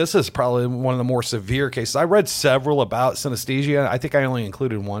I think this is probably one of the more severe cases. I read several about synesthesia. I think I only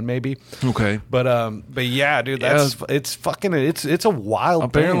included one maybe. Okay. But yeah, dude, that's it's fucking it's a wild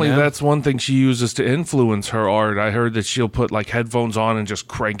Apparently, thing, man. that's one thing she uses to influence her art. I heard that she'll put like headphones on and just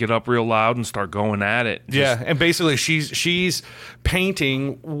crank it up real loud and start going at it. Yeah, and basically she's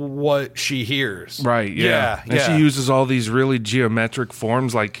painting what she hears. Right, yeah. And she uses all these really geometric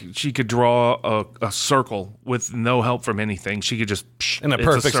forms. Like she could draw a circle with no help from anything. She could just in a it's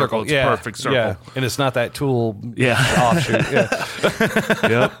perfect circle. It's Yeah, a perfect circle. Yeah, and it's not that tool. Yeah. Offshoot. Yeah,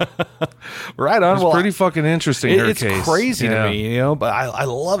 Yep. right on. It's Well, pretty fucking interesting. Her it's case. crazy Yeah. to me, you know. But I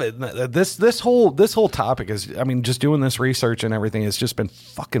love it. This whole topic is. I mean, just doing this research and everything has just been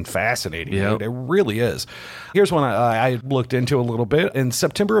fucking fascinating. Yep. Dude. It really is. Here's one I looked into a little bit. In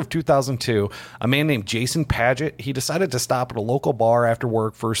September of 2002, a man named Jason Paget, he decided to stop at a local bar after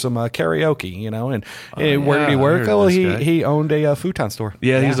work for some karaoke. You know, and where did he yeah, I work? heard Oh, this guy. he owned a futon store.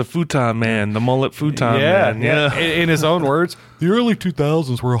 Yeah, he's a futon man, the mullet futon man. Yeah. In his own words, the early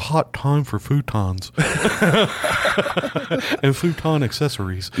 2000s were a hot time for futons and futon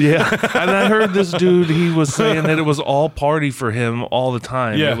accessories. Yeah. And I heard this dude, he was saying that it was all party for him all the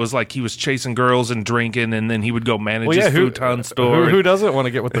time. Yeah. It was like he was chasing girls and drinking, and then he would go manage Well, yeah, his futon store. Who doesn't want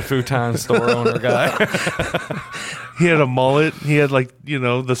to get with the futon store owner guy? He had a mullet. He had like,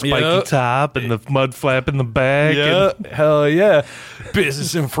 the spiky Yep. top and the mud flap in the back. Yeah, hell yeah.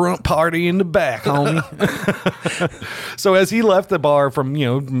 Business in front, party in the back, homie. So as he left the bar from,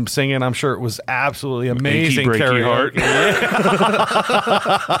 singing, I'm sure it was absolutely amazing. Achy breaky heart.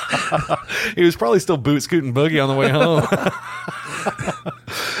 He was probably still boot scooting boogie on the way home.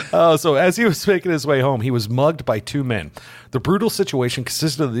 So as he was making his way home, he was mugged by two men. The brutal situation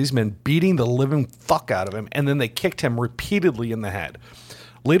consisted of these men beating the living fuck out of him, and then they kicked him repeatedly in the head.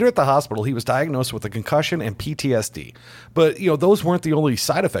 Later at the hospital, he was diagnosed with a concussion and PTSD. But, those weren't the only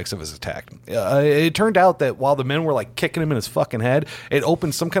side effects of his attack. It turned out that while the men were like kicking him in his fucking head, it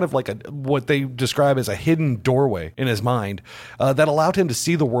opened some kind of like what they describe as a hidden doorway in his mind that allowed him to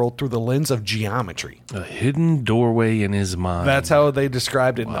see the world through the lens of geometry. A hidden doorway in his mind. That's how they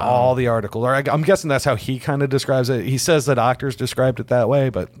described it in all the articles. Or I'm guessing that's how he kind of describes it. He says the doctors described it that way,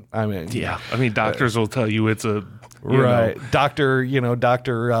 but I mean, Yeah. I mean, doctors will tell you it's a... right, doctor,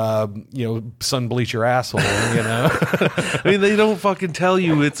 sun bleach your asshole. I mean, they don't fucking tell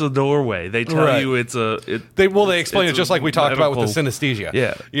you it's a doorway. They tell Right. you it's a... They explain it it's just a like we talked about with the medical- synesthesia.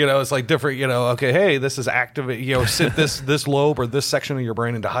 Yeah. It's like different. Okay, hey, this is activate. Sit this lobe or this section of your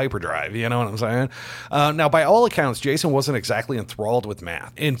brain into hyperdrive. You know what I'm saying? Now, by all accounts, Jason wasn't exactly enthralled with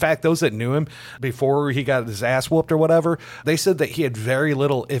math. In fact, those that knew him before he got his ass whooped or whatever, they said that he had very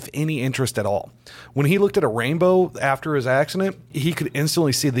little, if any, interest at all. When he looked at a rainbow after his accident, he could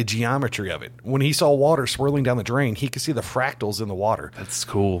instantly see the geometry of it. When he saw water swirling down the drain, he could see the fractals in the water. That's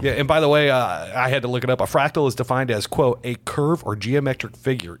cool. Yeah, and by the way, I had to look it up. A fractal is defined as, quote, a curve or geometric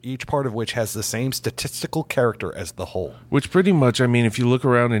figure, each part of which has the same statistical character as the whole. Which pretty much, I mean, if you look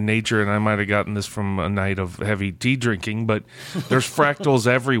around in nature, and I might have gotten this from a night of heavy tea drinking, but there's fractals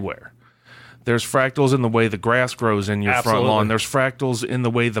everywhere. There's fractals in the way the grass grows in your front Absolutely. lawn. There's fractals in the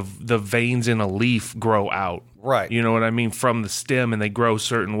way the veins in a leaf grow out. Right. You know what I mean? From the stem, and they grow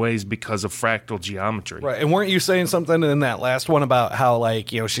certain ways because of fractal geometry. Right, and weren't you saying something in that last one about how, like,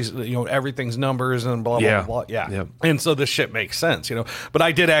 she's, everything's numbers and blah, blah, Yeah. blah, blah. Yeah. Yep. And so this shit makes sense, But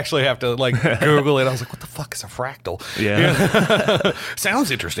I did actually have to, like, Google it. I was like, what the fuck is a fractal? Yeah. Sounds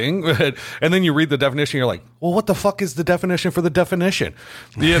interesting. And then you read the definition, you're like, well, what the fuck is the definition for the definition?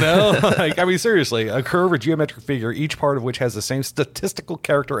 Like, I mean, seriously, a curve or geometric figure, each part of which has the same statistical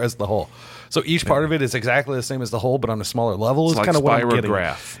character as the whole. So each part of it is exactly the same as the whole, but on a smaller level. It's Is like kind of what I'm getting.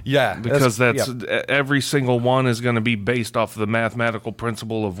 spirograph. Yeah. Because that's yeah. every single one is going to be based off of the mathematical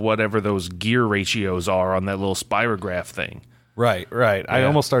principle of whatever those gear ratios are on that little spirograph thing. Right. I Yeah.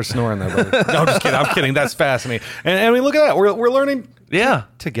 almost started snoring there. But no, I'm just kidding. I'm kidding. That's fascinating. And I mean, look at that. We're learning Yeah.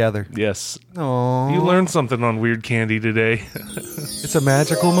 together. Yes. Aww. You learned something on Weird Candy today. It's a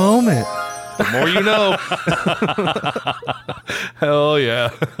magical moment. The more you know. Hell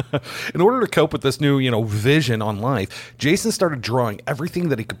yeah. In order to cope with this new, vision on life, Jason started drawing everything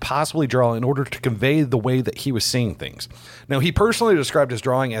that he could possibly draw in order to convey the way that he was seeing things. Now, he personally described his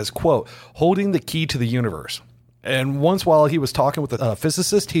drawing as, quote, holding the key to the universe. And once while he was talking with a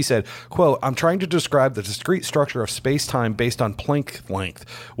physicist, he said, quote, I'm trying to describe the discrete structure of space-time based on Planck length,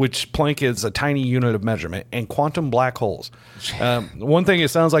 which Planck is a tiny unit of measurement, and quantum black holes. One thing it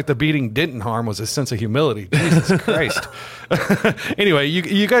sounds like the beating didn't harm was his sense of humility. Jesus Christ. Anyway,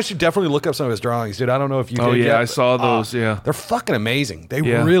 you guys should definitely look up some of his drawings, dude. I don't know if you did. Oh, yeah, yet, I saw those, yeah. They're fucking amazing. They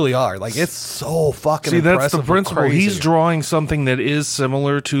really are. Like, it's so fucking See, impressive. that's the principle. and crazy. He's drawing something that is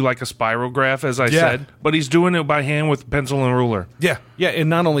similar to like a spirograph, as I said, but he's doing it by hand with pencil and ruler. Yeah, and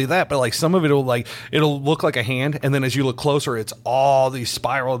not only that, but like some of it'll look like a hand, and then as you look closer, it's all these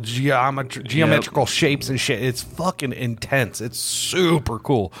spiral geometrical shapes and shit. It's fucking intense. It's super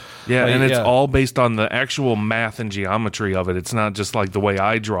cool. Yeah, Like, and it's all based on the actual math and geometry of it. It's not just like the way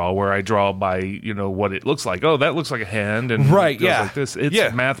I draw, where I draw by what it looks like. Oh, that looks like a hand, and Right, it goes yeah. like this. It's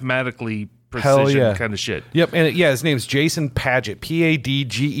Yeah. mathematically Hell precision yeah. kind of shit. Yep, and his name's Jason Padgett,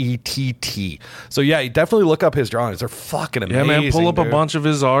 Padgett. So yeah, you definitely look up his drawings. They're fucking amazing. Yeah, man, pull up a dude. bunch of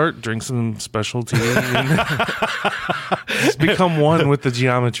his art, drink some special tea, and just become one with the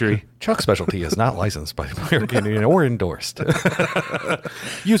geometry. Chuck Specialty is not licensed by the American Union or endorsed.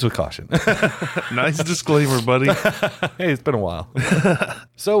 Use with caution. Nice disclaimer, buddy. Hey, it's been a while.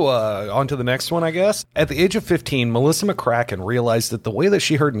 So, on to the next one, I guess. At the age of 15, Melissa McCracken realized that the way that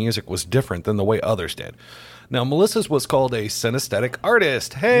she heard music was different than the way others did. Now, Melissa's was called a synesthetic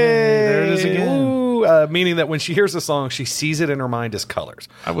artist. Hey, there it is again. Ooh, meaning that when she hears a song, she sees it in her mind as colors.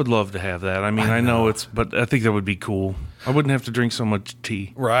 I would love to have that. I mean, I know but I think that would be cool. I wouldn't have to drink so much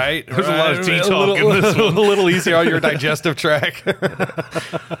tea. Right? There's a lot of tea A talk in this one. A little easier on your digestive tract.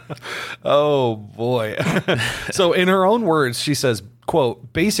 Oh, boy. So in her own words, she says,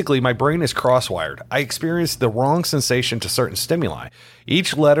 quote, basically, my brain is crosswired. I experience the wrong sensation to certain stimuli.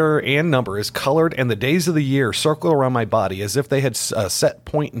 Each letter and number is colored, and the days of the year circle around my body as if they had a set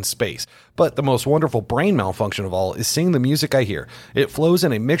point in space. But the most wonderful brain malfunction of all is seeing the music I hear. It flows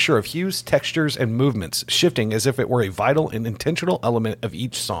in a mixture of hues, textures, and movements, shifting as if it were a vital and intentional element of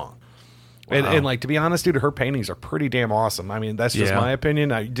each song. And like, to be honest, dude, her paintings are pretty damn awesome. I mean, that's just Yeah. my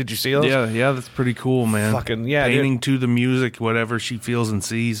opinion. Did you see those? Yeah, that's pretty cool, man. Fucking, yeah, Painting to the music, whatever she feels and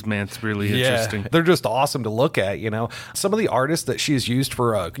sees, man, it's really interesting. They're just awesome to look at, Some of the artists that she's used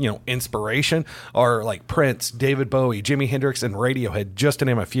for, inspiration are like Prince, David Bowie, Jimi Hendrix, and Radiohead, just to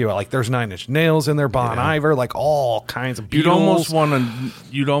name a few. Like, there's Nine Inch Nails in there, Bon Iver, like all kinds of You'd Beatles.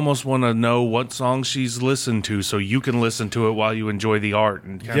 almost want to know what songs she's listened to, so you can listen to it while you enjoy the art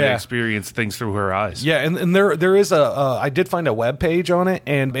and kind of experience things through her eyes. Yeah, and there is I did find a web page on it,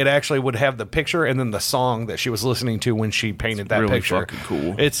 and it actually would have the picture and then the song that she was listening to when she painted that really picture. fucking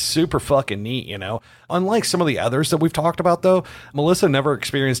cool. It's super fucking neat, Unlike some of the others that we've talked about, though, Melissa never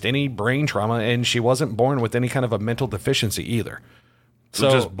experienced any brain trauma, and she wasn't born with any kind of a mental deficiency either. So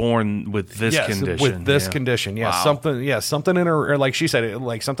just born with this condition. With this condition, Wow. something in her, like she said,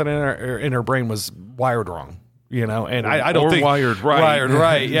 like something in her brain was wired wrong. And I don't think wired right. Wired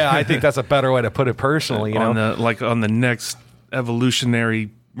right. Yeah, I think that's a better way to put it personally. on the next evolutionary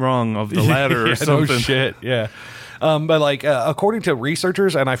rung of the ladder or something. No shit. Yeah. But according to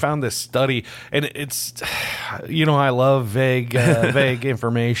researchers, and I found this study, and it's, I love vague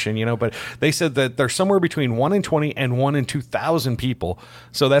information, but they said that there's somewhere between 1 in 20 and 1 in 2,000 people.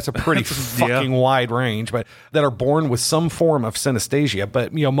 So that's a pretty fucking wide range, but that are born with some form of synesthesia.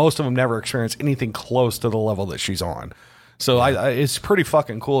 But, most of them never experience anything close to the level that she's on. So it's pretty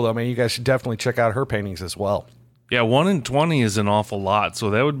fucking cool, though. I mean, you guys should definitely check out her paintings as well. Yeah, 1 in 20 is an awful lot. So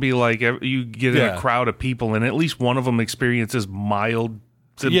that would be like you get in a crowd of people, and at least one of them experiences mild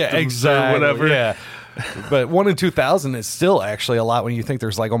symptoms or whatever. Yeah. But 1 in 2,000 is still actually a lot when you think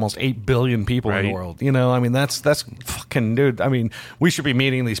there's like almost 8 billion people in the world. I mean, that's fucking, dude. I mean, we should be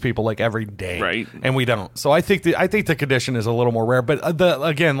meeting these people like every day, right? And we don't. So I think the condition is a little more rare. But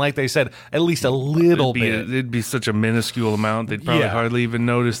again, like they said, at least a little bit. It'd be such a minuscule amount they'd probably hardly even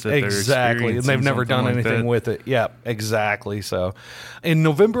notice that exactly, and they've never done anything with it. Yeah, exactly. So, in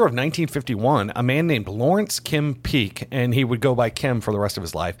November of 1951, a man named Lawrence Kim Peake, and he would go by Kim for the rest of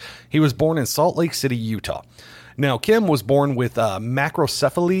his life. He was born in Salt Lake City, Utah. Now, Kim was born with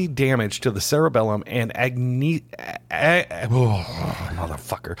macrocephaly, damage to the cerebellum, and agenesis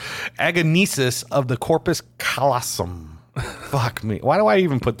of the corpus callosum. Fuck me. Why do I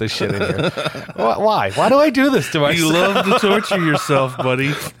even put this shit in here? Why? Why do I do this to myself? You love to torture yourself,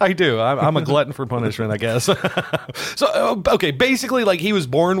 buddy. I do. I'm a glutton for punishment, I guess. So, okay, basically, like, he was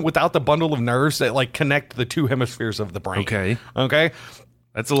born without the bundle of nerves that, like, connect the two hemispheres of the brain. Okay?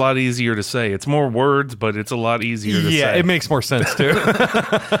 That's a lot easier to say. It's more words, but it's a lot easier to say. Yeah, it makes more sense, too.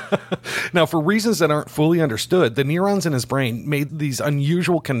 Now, for reasons that aren't fully understood, the neurons in his brain made these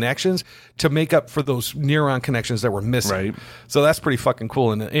unusual connections to make up for those neuron connections that were missing. Right. So that's pretty fucking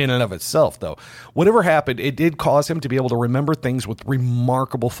cool in and of itself, though. Whatever happened, it did cause him to be able to remember things with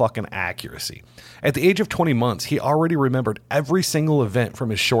remarkable fucking accuracy. At the age of 20 months, he already remembered every single event from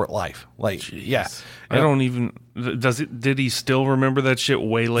his short life. Like, Jeez. yeah. I don't even... Did he still remember that shit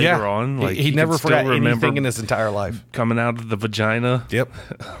way later on? Like he never could forgot still remember anything in his entire life. coming out of the vagina. Yep.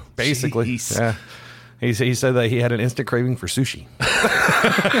 Basically. Jeez. Yeah. He said that he had an instant craving for sushi.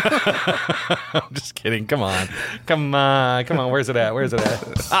 I'm just kidding. Come on. Where's it at?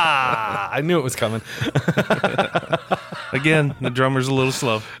 I knew it was coming. Again, the drummer's a little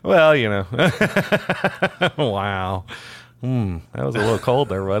slow. Well, you know. Wow. That was a little cold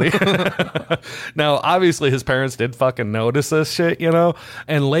there, buddy. Now, obviously, his parents did fucking notice this shit, you know?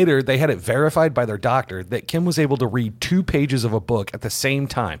 And later, they had it verified by their doctor that Kim was able to read 2 pages of a book at the same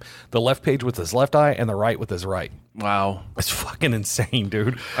time. The left page with his left eye and the right with his right. Wow. It's fucking insane,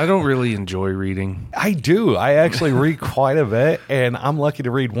 dude. I don't really enjoy reading. I do. I actually read quite a bit, and I'm lucky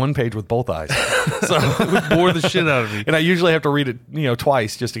to read 1 page with both eyes. So It would bore the shit out of me. and I usually have to read it, you know,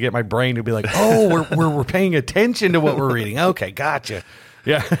 twice just to get my brain to be like, oh, we're paying attention to what we're reading. Okay, gotcha.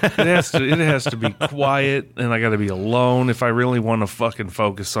 Yeah. It has to be quiet, and I got to be alone if I really want to fucking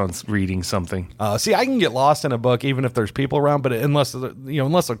focus on reading something. See, I can get lost in a book even if there's people around, but unless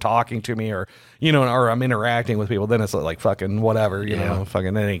they're talking to me or or I'm interacting with people, then it's like fucking whatever, you know,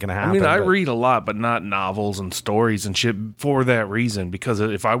 fucking that ain't gonna happen. I mean, I but- read a lot, but not novels and stories and shit for that reason. Because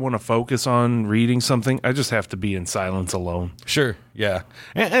if I want to focus on reading something, I just have to be in silence alone. Sure, yeah,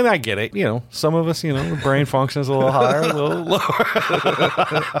 and I get it. You know, some of us, the brain functions a little higher, a little lower.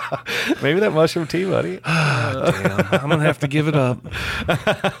 Maybe that mushroom tea, buddy. Damn, I'm gonna have to give it up.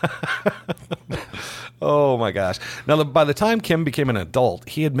 Oh my gosh. Now, by the time Kim became an adult,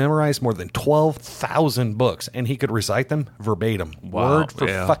 he had memorized more than 12,000 books and he could recite them verbatim, Wow, word for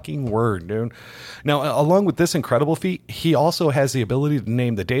yeah. fucking word, dude. Now, along with this incredible feat, he also has the ability to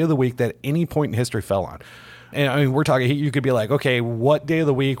name the day of the week that any point in history fell on. And I mean, we're talking, you could be like, okay, what day of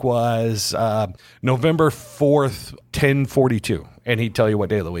the week was November 4th, 1042? And he'd tell you what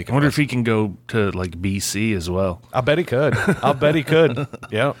day of the week it I wonder was. if he can go to like BC as well. I bet he could.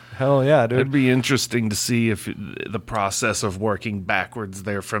 Yeah. Hell yeah, dude. It'd be interesting to see if the process of working backwards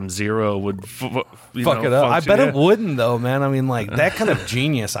there from zero would Fuck it up. I function. bet Yeah. it wouldn't, though, man. I mean, like, that kind of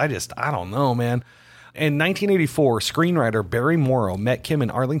genius, I don't know, man. In 1984, screenwriter Barry Morrow met Kim in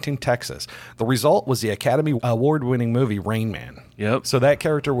Arlington, Texas. The result was the Academy Award-winning movie Rain Man. Yep. So that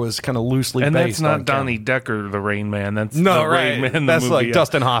character was kind of loosely And based that's not on Kim. Donnie Decker, the Rain Man. That's No, the right. Rain Man. That's the movie. like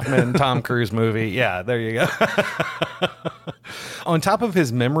Dustin Hoffman, Tom Cruise movie. Yeah, there you go. On top of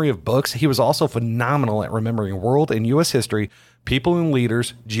his memory of books, he was also phenomenal at remembering world and U.S. history, people and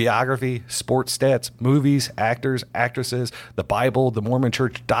leaders, geography, sports stats, movies, actors, actresses, the Bible, the Mormon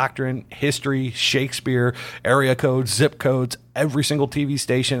Church doctrine, history, Shakespeare, area codes, zip codes, every single TV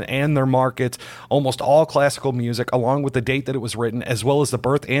station and their markets, almost all classical music, along with the date that it was written, as well as the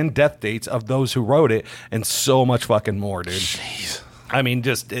birth and death dates of those who wrote it, and so much fucking more, dude. Jeez. I mean,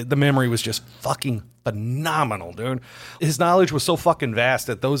 just the memory was just fucking phenomenal, dude. His knowledge was so fucking vast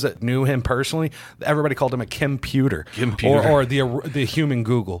that those that knew him personally, everybody called him a Kimputer. Or the human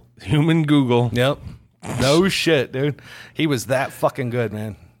Google. Human Google. Yep. No shit, dude. He was that fucking good,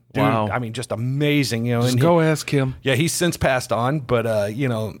 man. Dude, Wow. I mean, just amazing, you know. Just and go ask him. yeah, he's since passed on, but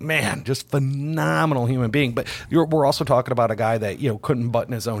man, just phenomenal human being. But we're also talking about a guy that couldn't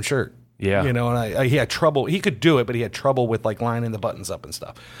button his own shirt. Yeah. And he had trouble. He could do it, but he had trouble with like lining the buttons up and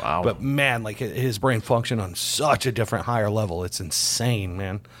stuff. Wow. But man, like his brain functioned on such a different, higher level. It's insane,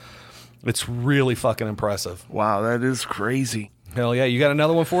 man. It's really fucking impressive. Wow, that is crazy. Hell yeah. You got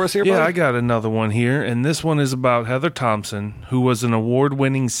another one for us here, Yeah, buddy? I got another one here, and this one is about Heather Thompson, who was an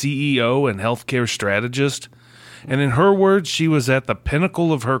award-winning CEO and healthcare strategist. And in her words, she was at the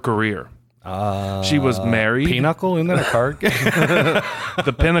pinnacle of her career. She was married. Pinnacle? Isn't that a card game?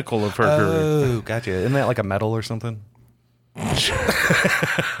 The pinnacle of her career. Oh, gotcha. Isn't that like a medal or something?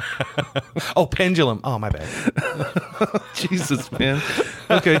 Oh, pendulum. Oh, my bad. Jesus, man.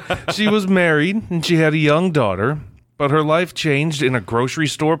 Okay, she was married, and she had a young daughter, but her life changed in a grocery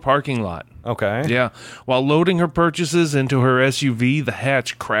store parking lot. Okay. Yeah. While loading her purchases into her SUV, the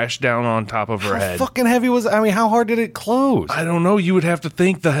hatch crashed down on top of her How head. fucking heavy was it? I mean, how hard did it close? I don't know. You would have to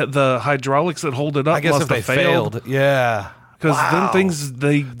think the hydraulics that hold it up I guess must if they have failed. Yeah. Because Wow. them things,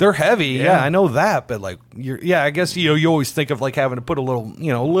 They're heavy. Yeah. Yeah. I know that. But like, I guess, you always think of like having to put a little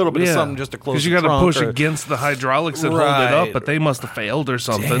bit of something just to close because the you got to trunk push or- against the hydraulics that hold it Right. up, but they must have failed or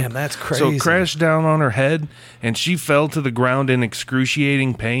something. Damn, that's So crazy. it crashed down on her head, and she fell to the ground in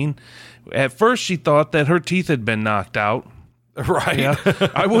excruciating pain. At first, she thought that her teeth had been knocked out. Right. Yeah,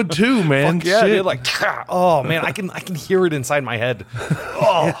 I would too, man. Fuck yeah, Shit. dude, like, oh man, I can hear it inside my head.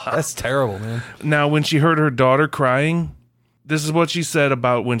 Oh, that's terrible, man. Now, when she heard her daughter crying, this is what she said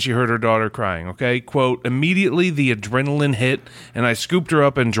about when she heard her daughter crying, okay? Quote, immediately the adrenaline hit, and I scooped her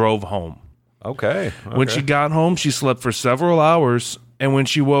up and drove home. Okay. When she got home, she slept for several hours, and when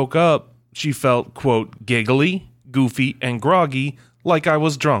she woke up, she felt, quote, giggly, goofy, and groggy, like I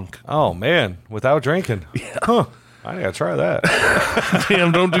was drunk. Oh man, without drinking. Yeah. Huh. I gotta try that.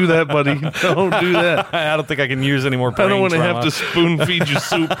 Damn, don't do that, buddy. Don't do that. I don't think I can use any more. I don't want to trauma. have to spoon feed you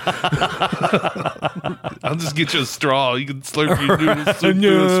soup. I'll just get you a straw. You can slurp your noodle soup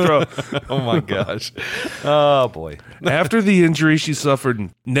through a straw. Oh my gosh. Oh boy. After the injury, she suffered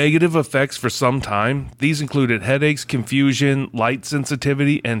negative effects for some time. These included headaches, confusion, light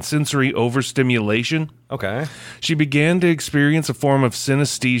sensitivity, and sensory overstimulation. Okay. She began to experience a form of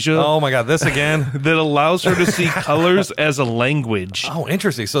synesthesia Oh my god, this again. that allows her to see colors as a language. Oh,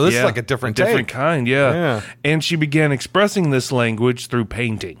 interesting. So this is like a different different take. kind, yeah. Yeah. And she began expressing this language through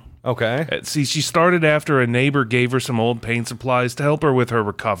painting. Okay. See, she started after a neighbor gave her some old paint supplies to help her with her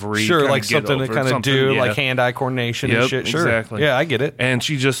recovery. Sure, kinda like get something to over kind of something, do, yeah. like hand-eye coordination and Yep, shit. Sure. exactly. Yeah, I get it. And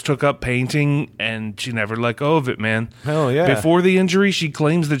she just took up painting, and she never let go of it, man. Hell yeah. Before the injury, she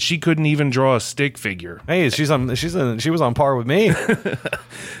claims that she couldn't even draw a stick figure. Hey, she was on par with me.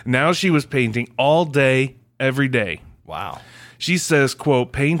 Now she was painting all day, every day. Wow. She says,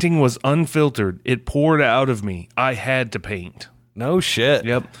 quote, painting was unfiltered. It poured out of me. I had to paint. No shit.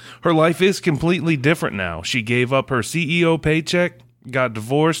 Yep. Her life is completely different now. She gave up her CEO paycheck, got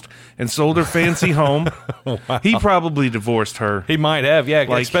divorced, and sold her fancy home. Wow. He probably divorced her. He might have, yeah,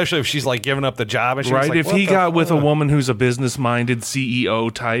 Like- especially if she's like giving up the job and she's Right? like, If what he the got with a fuck? woman who's a business-minded CEO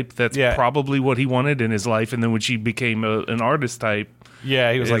type, that's Yeah. probably what he wanted in his life. And then when she became an artist type,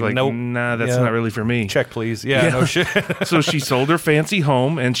 Yeah, he was like, nope. nah, that's Yeah. not really for me. Check, please. Yeah, no shit. So she sold her fancy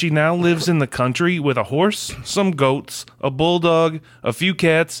home, and she now lives in the country with a horse, some goats, a bulldog, a few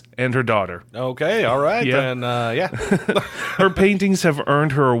cats, and her daughter. Okay, all right, Yeah. then, yeah. Her paintings have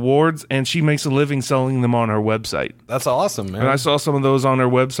earned her awards, and she makes a living selling them on her website. That's awesome, man. And I saw some of those on her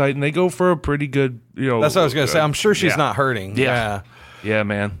website, and they go for a pretty good, That's what I was going to say. I'm sure she's yeah. not hurting. Yeah. Yeah,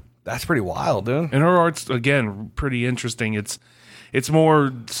 man. That's pretty wild, dude. And her art's, again, pretty interesting. It's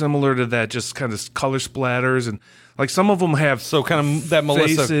more similar to that, just kind of color splatters, and like some of them have So kind of that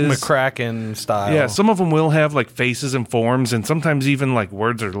Melissa faces. McCracken style. Yeah, some of them will have like faces and forms, and sometimes even like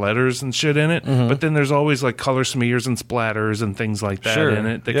words or letters and shit in it. But then there's always like color smears and splatters and things like that Sure, in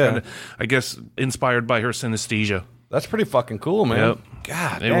it. That yeah. kind of, I guess, inspired by her synesthesia. That's pretty fucking cool, man. Yep.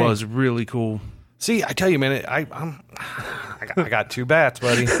 God, It dang. was really cool. See, I tell you, man, I got two bats,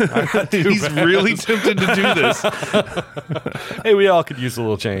 buddy. I got two He's bats. really tempted to do this. Hey, we all could use a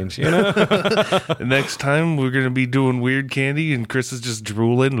little change, you know? Next time we're gonna be doing weird candy, and Chris is just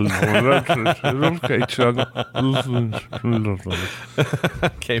drooling. Okay, Chuck.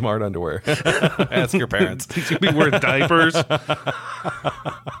 Kmart underwear. Ask your parents. He's gonna be wearing diapers.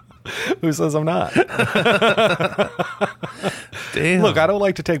 Who says I'm not? Damn. Look, I don't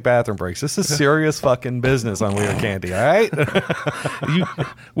like to take bathroom breaks. This is serious fucking business on Weird Candy, all right?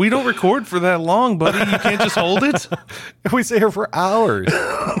 We don't record for that long, buddy. You can't just hold it. We sit here for hours.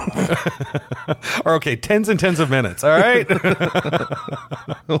 Or, okay, tens and tens of minutes, all right?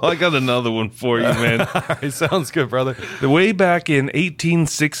 Well, I got another one for you, man. All right, sounds good, brother. The way back in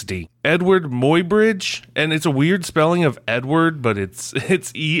 1860, Edward Muybridge, and it's a weird spelling of Edward, but it's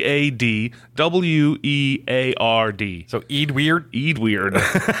EADWEARD. So, Eid Weird? Eadweird.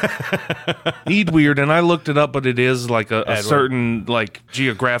 Eadweird, and I looked it up, but it is like a certain like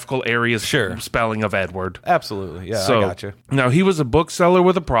geographical area Sure. spelling of Edward. Absolutely. Yeah, So I got you. now he was a bookseller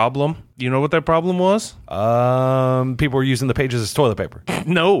with a problem. You know what that problem was? People were using the pages as toilet paper.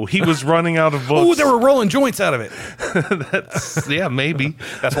 No, he was running out of books. Oh, they were rolling joints out of it. Yeah, maybe.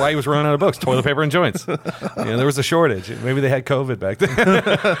 That's why he was running out of books, toilet paper and joints. There was a shortage. Maybe they had COVID back then.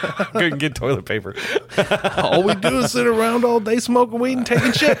 Couldn't get toilet paper. All we do is sit around all day smoking weed and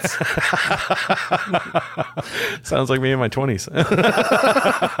taking shits. Sounds like me in my 20s.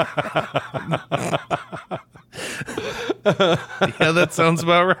 Yeah, that sounds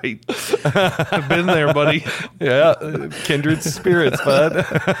about right. I've been there, buddy. Yeah, kindred spirits, bud.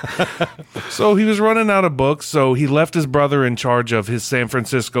 So he was running out of books, so he left his brother in charge of his San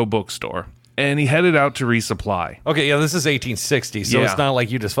Francisco bookstore, and he headed out to resupply. Okay, yeah, this is 1860, so Yeah. it's not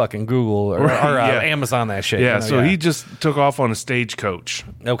like you just fucking Google or, Right, or yeah. Amazon that shit. Yeah, you know, so he just took off on a stagecoach.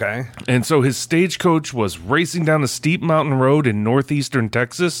 Okay. And so his stagecoach was racing down a steep mountain road in northeastern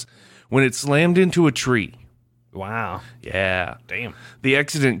Texas when it slammed into a tree. Wow. Yeah. Damn. The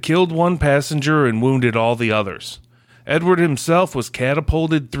accident killed one passenger and wounded all the others. Edward himself was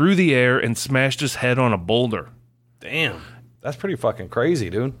catapulted through the air and smashed his head on a boulder. Damn. That's pretty fucking crazy,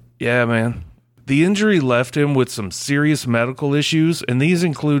 dude. Yeah, man. The injury left him with some serious medical issues, and these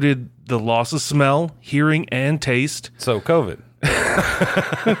included the loss of smell, hearing, and taste, So, COVID.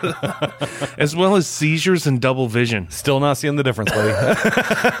 as well as seizures and double vision. Still not seeing the difference, buddy.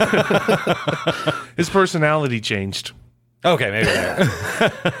 His personality changed. Okay, maybe.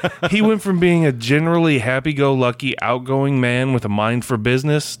 He went from being a generally happy-go-lucky, outgoing man with a mind for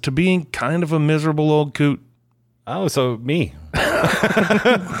business to being kind of a miserable old coot. Oh, so me.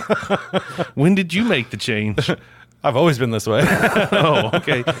 When did you make the change? I've always been this way. Oh,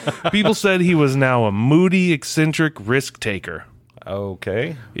 okay. People said he was now a moody, eccentric risk taker.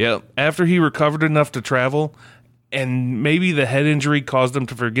 Okay. Yep. After he recovered enough to travel, and maybe the head injury caused him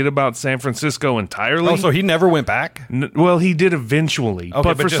to forget about San Francisco entirely. Oh, so he never went back? Well, he did eventually, Okay, but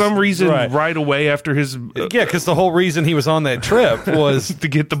but for just- some reason, right. right away after his Yeah, because the whole reason he was on that trip was to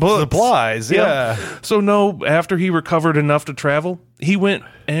get the books. supplies. Yep. Yeah. So no, after he recovered enough to travel, he went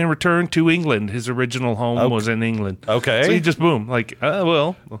and returned to England. His original home was in England. Okay. So he just boom, like,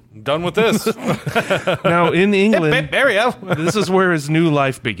 well, Done with this. now in England, There we go. this is where his new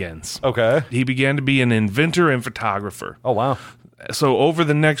life begins. Okay. He began to be an inventor and photographer. Oh, wow. So over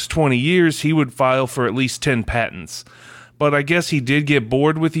the next 20 years, he would file for at least 10 patents. But I guess he did get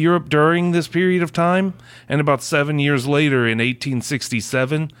bored with Europe during this period of time, and about 7 years later, in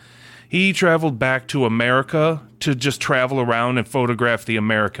 1867, he traveled back to America to just travel around and photograph the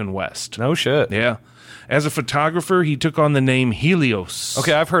American West. No shit. Yeah. As a photographer, he took on the name Helios.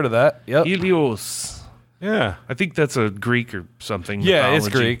 Okay, I've heard of that. Yep. Helios. Yeah. I think that's a Greek or something. Yeah, it's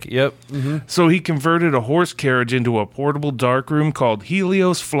mythology. Greek. Yep. So he converted a horse carriage into a portable darkroom called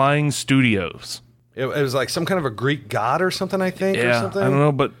Helios Flying Studios. It was like some kind of a Greek god or something, I think, or Yeah, something. I don't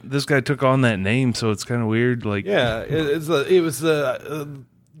know, but this guy took on that name, so it's kind of weird. Like, Yeah, it was the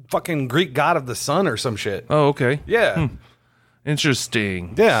fucking Greek god of the sun or some shit. oh, okay, Yeah.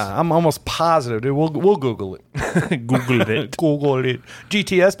 interesting. Yeah, I'm almost positive, dude. We'll Google it. Googled it. Google it.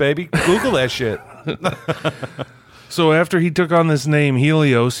 GTS, baby. Google that shit. So after he took on this name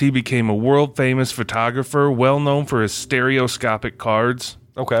Helios, he became a world famous photographer, well known for his stereoscopic cards.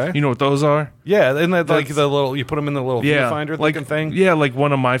 Okay. You know what those are? Yeah, isn't that like That's- the little, you put them in the little viewfinder like looking thing? Yeah, like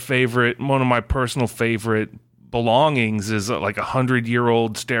one of my personal favorite belongings is like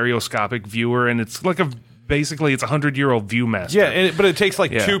 100-year-old stereoscopic viewer, and it's like basically it's 100-year-old ViewMaster. Yeah, but it takes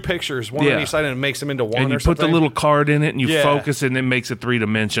like Yeah. two pictures, one Yeah. on each side, and it makes them into one and you or put something. the little card in it, and you Yeah. focus it, and it makes it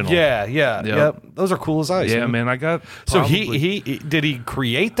three-dimensional. Yeah, Yep. yep. Those are cool as ice. Yeah, man, I got So probably- he did he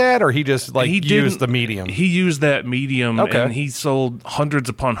create that, or he just like He used didn't- the medium? He used that medium, Okay. and he sold hundreds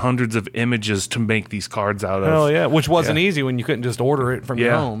upon hundreds of images to make these cards out of. Hell yeah, which wasn't Yeah. easy when you couldn't just order it from your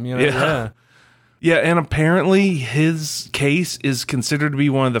Yeah. home. You know? Yeah. Yeah, and apparently his case is considered to be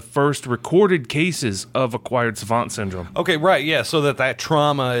one of the first recorded cases of acquired savant syndrome. Okay, right, yeah. So that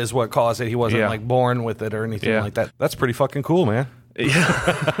trauma is what caused it. He wasn't Yeah. like born with it or anything Yeah. like that. That's pretty fucking cool, man.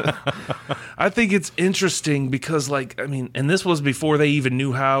 I think it's interesting because, like, I mean, and this was before they even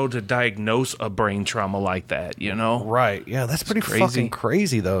knew how to diagnose a brain trauma like that, you know? Right. Yeah, that's pretty crazy. fucking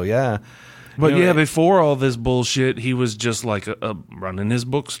crazy, though. Yeah. But You know, yeah, before all this bullshit, he was just like a running his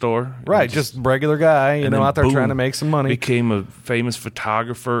bookstore. right, And just regular guy, you and know, then out there boom, trying to make some money. Became a famous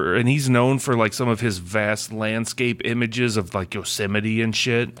photographer, and he's known for like some of his vast landscape images of like Yosemite and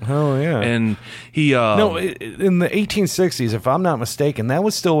shit. Oh yeah. And he no, in the 1860s, if I'm not mistaken, that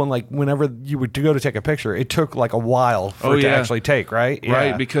was still when like whenever you would to go to take a picture, it took like a while for Oh, it to yeah. actually take, right? right,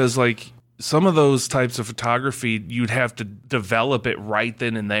 Yeah. because like some of those types of photography, you'd have to develop it right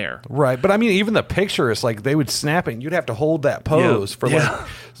then and there. Right, but I mean, even the picture is like they would snap it. And you'd have to hold that pose for Yeah.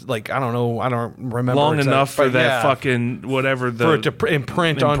 like I don't know, I don't remember Long exact- enough for but that yeah, fucking whatever the for it to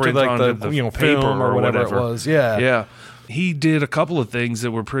imprint onto like the film or whatever it was. Yeah, Yeah. He did a couple of things that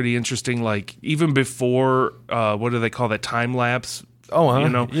were pretty interesting. Like even before, what do they call that? Time lapse Oh, you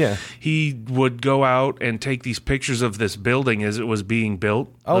know, yeah. He would go out and take these pictures of this building as it was being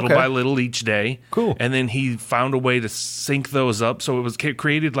built, little Okay. by little each day. Cool. And then he found a way to sync those up, so it was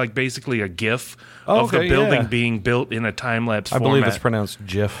created like basically a GIF Oh, of the okay, building yeah. being built in a time lapse I format. believe it's pronounced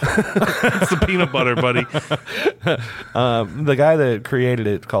Jif. It's the peanut butter, buddy. The guy that created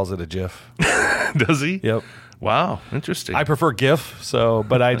it calls it a GIF. Does he? Yep. Wow, interesting. I prefer GIF,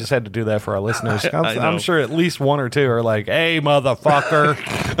 but I just had to do that for our listeners. I know. I'm sure at least one or two are like, "Hey, motherfucker!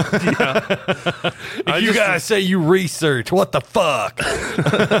 If you guys say you research, what the fuck?"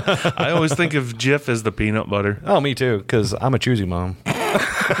 I always think of Jif as the peanut butter. Oh, me too, because I'm a choosy mom.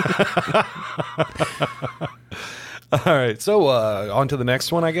 All right, so on to the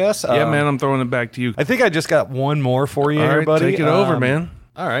next one, I guess. Yeah, man, I'm throwing it back to you. I think I just got one more for you, All here, right, buddy. take it over, man.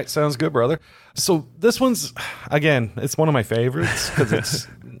 All right, sounds good, brother. So this one's, again, it's one of my favorites because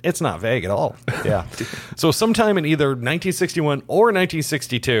it's not vague at all. Yeah. So sometime in either 1961 or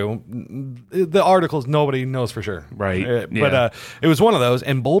 1962, the articles nobody knows for sure. Right, But it was one of those.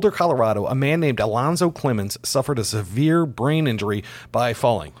 In Boulder, Colorado, a man named Alonzo Clemens suffered a severe brain injury by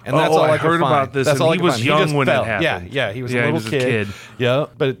falling. And that's all I could heard find. about this, That's and all I he could was find. young just when it fell. happened. Yeah, he was Yeah, a he little was a kid. Yeah,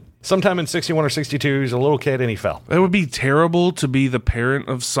 but sometime in 61 or 62, he was a little kid and he fell. It would be terrible to be the parent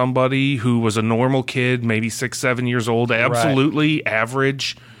of somebody who was a normal kid, maybe 6, 7 years old, absolutely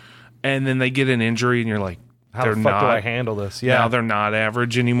average, and then they get an injury and you're like, How they're the fuck not. do I handle this? Yeah. Now they're not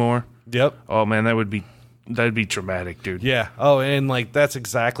average anymore. Yep. Oh man, that'd be traumatic, dude. Yeah. Oh, and like that's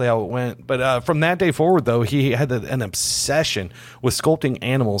exactly how it went. But from that day forward, though, he had an obsession with sculpting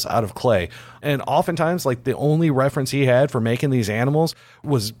animals out of clay. And oftentimes, like the only reference he had for making these animals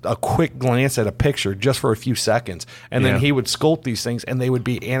was a quick glance at a picture just for a few seconds. And Yeah. then he would sculpt these things and they would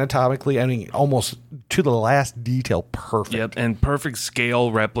be anatomically, I mean, almost to the last detail perfect. Yep, and perfect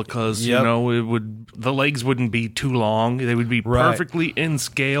scale replicas. Yep. You know, the legs wouldn't be too long; they would be Right. perfectly in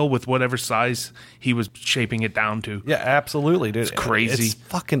scale with whatever size he was shaping it down to. Yeah, absolutely, dude. It's crazy. It's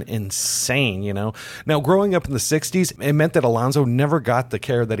fucking insane, you know? Now, growing up in the 60s, it meant that Alonzo never got the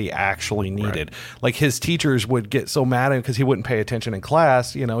care that he actually needed. Like, his teachers would get so mad at him because he wouldn't pay attention in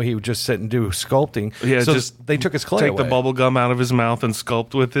class. You know, he would just sit and do sculpting. Yeah, so just they took his clay Take away. the bubble gum out of his mouth and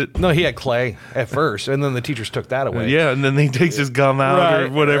sculpt with it. No, he had clay at first, and then the teachers took that away. Yeah, and then he takes his gum out or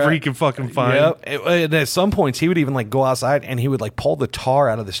Right, whatever right. he can fucking find. Yep. And at some points, he would even like go outside and he would like pull the tar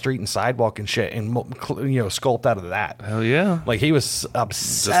out of the street and sidewalk and shit and sculpt out of that. Hell yeah. Like he was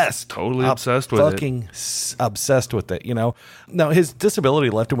obsessed, totally obsessed with it. fucking obsessed with it. You know. Now his disability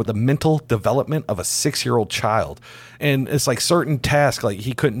left him with the mental development of a 6-year-old child, and it's like certain tasks, like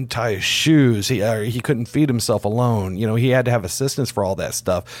he couldn't tie his shoes, he couldn't feed himself alone. You know, he had to have assistance for all that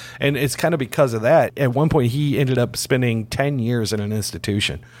stuff, and it's kind of because of that. At one point, he ended up spending 10 years in an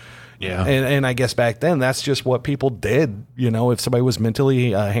institution. Yeah. And I guess back then that's just what people did. You know, if somebody was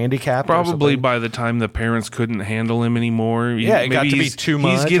mentally handicapped, or Probably something. by the time the parents couldn't handle him anymore. Yeah, it got to be he's- too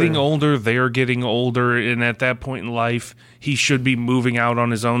He's much, getting or- older. They're getting older. And at that point in life, he should be moving out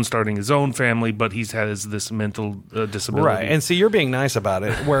on his own, starting his own family, but he's has this mental disability. Right. And see, you're being nice about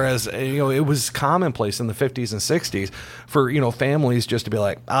it. Whereas, it was commonplace in the 50s and 60s for, families just to be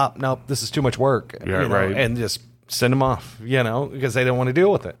like, no, this is too much work. Yeah, right. And just send them off, because they don't want to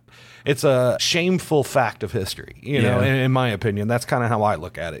deal with it. It's a shameful fact of history, Yeah. in my opinion. That's kind of how I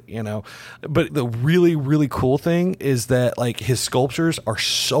look at it, But the really, really cool thing is that, like, his sculptures are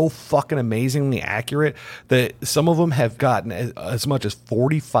so fucking amazingly accurate that some of them have gotten as much as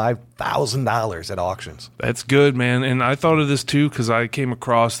 $45,000 at auctions. That's good, man. And I thought of this too because I came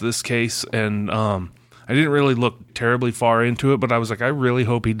across this case and I didn't really look terribly far into it, but I was like, I really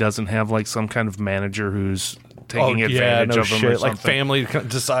hope he doesn't have like some kind of manager who's taking advantage of him or something. Like family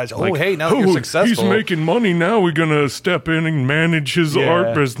decides, hey, now that you're successful. He's making money now. We're gonna step in and manage his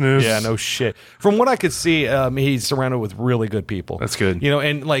art business. Yeah, no shit. From what I could see, he's surrounded with really good people. That's good.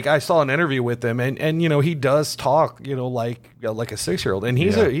 And like I saw an interview with him, and he does talk, like a 6-year-old, and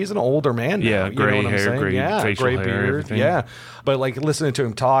he's an older man now. Yeah, you know gray what I'm hair, saying? gray facial gray hair, beard, everything. yeah. But like listening to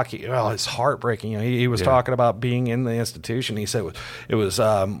him talk, it's heartbreaking. He was talking about being in the institution. He said it was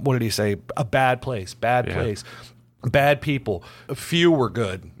what did he say? A bad place, place. Bad people. A few were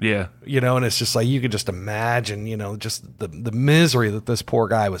good. Yeah. And it's just like you could just imagine, just the misery that this poor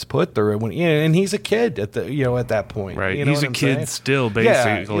guy was put through when, and he's a kid at that point. Right. You know He's what a I'm kid saying? still,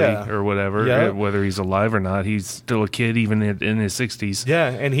 basically, Yeah. or whatever, Yeah. whether he's alive or not. He's still a kid, even in his 60s. Yeah,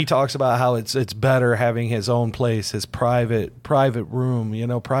 and he talks about how it's better having his own place, his private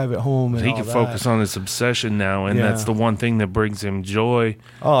room, private home. And He all can that. focus on his obsession now, and Yeah. that's the one thing that brings him joy.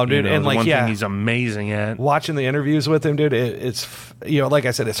 Oh, dude, and the like, one yeah. thing he's amazing at. Watching the interviews with him, dude, it's like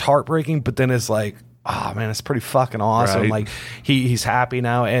I said, it's heartbreaking, but then it's like oh man, it's pretty fucking awesome. Right. Like he's happy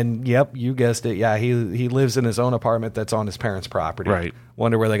now, and yep, you guessed it. Yeah, he lives in his own apartment that's on his parents' property. Right.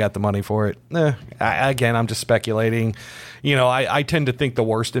 Wonder where they got the money for it. Again, I'm just speculating. You know, I tend to think the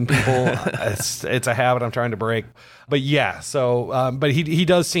worst in people. It's a habit I'm trying to break. But yeah, so but he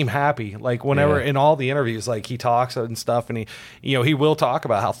does seem happy. Like whenever in all the interviews, like he talks and stuff, and he will talk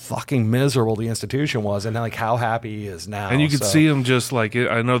about how fucking miserable the institution was, and like how happy he is now. And you could see him just like,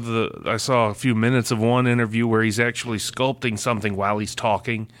 I saw a few minutes of one interview where he's actually sculpting something while he's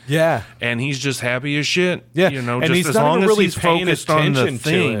talking. Yeah. And he's just happy as shit. Yeah. You know, And just he's as not long even as really he's paying focused on the attention to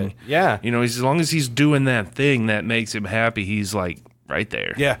thing. it. Yeah. You know, as long as he's doing that thing that makes him happy, he's like right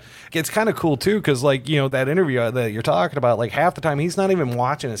there. Yeah. It's kind of cool too, because like, you know, that interview that you're talking about, like half the time he's not even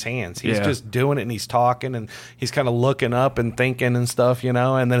watching his hands. He's just doing it, and he's talking, and he's kind of looking up and thinking and stuff, you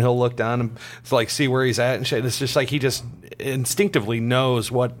know, and then he'll look down and like see where he's at and shit. It's just like he just instinctively knows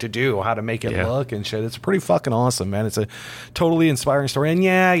what to do, how to make it look and shit. It's pretty fucking awesome, man. It's a totally inspiring story. And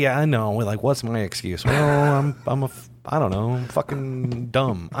yeah, I know. Like, what's my excuse? Well, I don't know. I'm fucking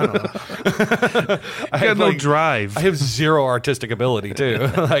dumb. I don't know. I got no drive. I have zero artistic ability too.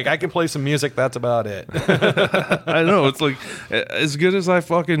 Like I can play some music. That's about it. I know. It's like, as good as I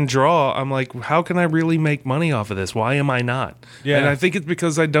fucking draw, I'm like, how can I really make money off of this? Why am I not? Yeah. And I think it's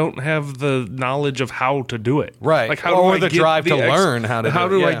because I don't have the knowledge of how to do it. Right. Like how Or do I the get drive to learn how to do How it,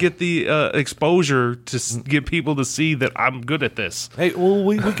 do I yeah. get the exposure to get people to see that I'm good at this? Hey, well,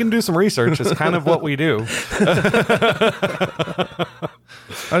 we can do some research. It's kind of what we do.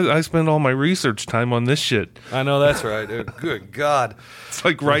 I spend all my research time on this shit. I know that's right, dude. Good God. It's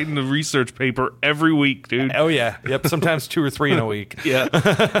like writing the research paper every week, dude. Oh yeah. Yep. Sometimes 2 or 3 in a week. Yeah.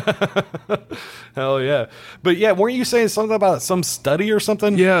 Hell yeah. But yeah, weren't you saying something about some study or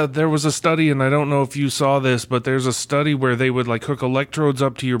something? Yeah, there was a study, and I don't know if you saw this, but there's a study where they would like hook electrodes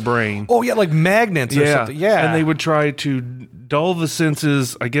up to your brain. Oh yeah, like magnets or something. Yeah. And they would try to dull the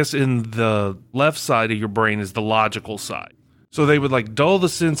senses, I guess in the left side of your brain is the logical side. So they would like dull the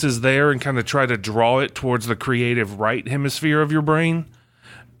senses there and kind of try to draw it towards the creative right hemisphere of your brain.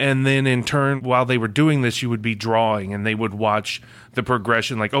 And then in turn, while they were doing this, you would be drawing, and they would watch the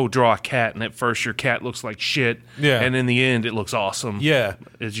progression, like, oh, draw a cat, and at first your cat looks like shit. Yeah. And in the end, it looks awesome. Yeah.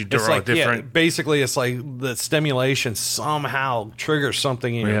 As you It's draw like, different. basically, it's like the stimulation somehow triggers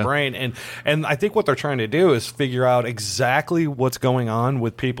something in your brain. And I think what they're trying to do is figure out exactly what's going on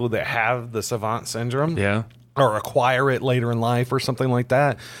with people that have the savant syndrome. Yeah. Or acquire it later in life or something like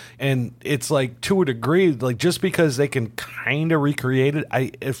that. And it's like, to a degree, like just because they can kind of recreate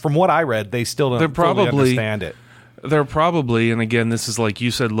it, from what I read, they still don't fully understand it. They're probably, and again, this is like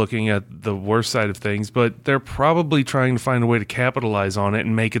you said, looking at the worst side of things, but they're probably trying to find a way to capitalize on it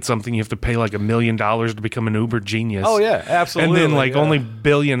and make it something you have to pay like $1 million to become an uber genius. Oh, yeah, absolutely. And then like yeah. only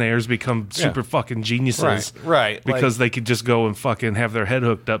billionaires become super fucking geniuses. Right. Because they could just go and fucking have their head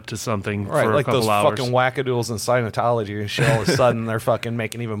hooked up to something for a like couple those hours. fucking wackadoodles in Scientology and shit. All of a sudden, they're fucking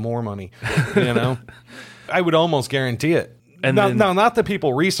making even more money. You know, I would almost guarantee it. And no, then- not the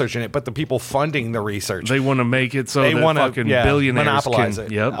people researching it, but the people funding the research. They want to make it so They that wanna, fucking yeah, billionaires monopolize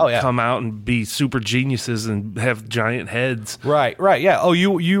can it. Oh, yeah. come out and be super geniuses and have giant heads. Right, yeah. Oh,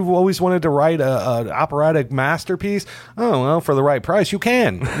 you've always wanted to write a operatic masterpiece. Oh, well, for the right price, you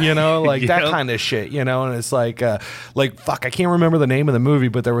can. You know, like that Yep. kind of shit. You know, and it's like fuck, I can't remember the name of the movie,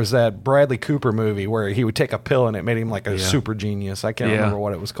 but there was that Bradley Cooper movie where he would take a pill and it made him like a super genius. I can't remember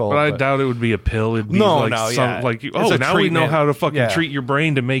what it was called. But I doubt it would be a pill. It'd be No, like no, some, yeah. like, It's oh, a now we know treatment. how to fucking Yeah. treat your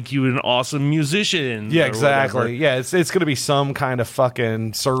brain to make you an awesome musician. Yeah, or exactly. whatever. Yeah, it's going to be some kind of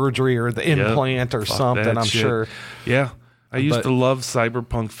fucking surgery or the implant or Fuck something, that I'm shit. sure. Yeah. I used But- to love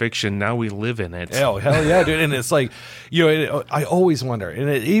cyberpunk fiction. Now we live in it. Oh, hell yeah, dude. And it's like, you know, I always wonder, and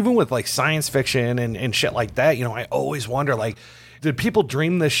even with like science fiction and shit like that, you know, I always wonder, like, did people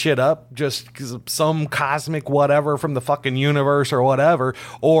dream this shit up just because of some cosmic whatever from the fucking universe or whatever?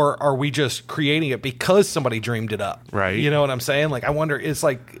 Or are we just creating it because somebody dreamed it up? Right. You know what I'm saying? Like, I wonder, it's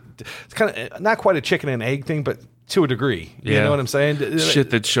like, it's kind of not quite a chicken and egg thing, but to a degree. You Yeah. know what I'm saying? Shit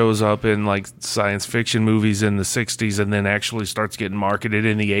that shows up in like science fiction movies in the 60s and then actually starts getting marketed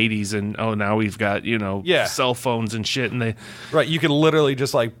in the 80s. And oh, now we've got, you know, Yeah. cell phones and shit. And they, Right, you can literally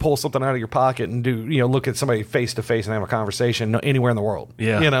just like pull something out of your pocket and do, you know, look at somebody face to face and have a conversation anywhere in the world.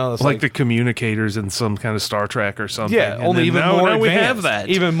 yeah, You know, it's like the communicators in some kind of Star Trek or something. yeah, And only then even now more advanced. we have that.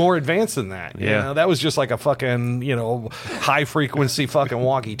 Even more advanced than that. You Yeah. know, that was just like a fucking, you know, high frequency fucking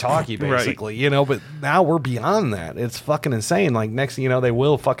walkie talkie, Right. basically. You know, but now we're beyond that. that. It's fucking insane. Like, next thing you know, they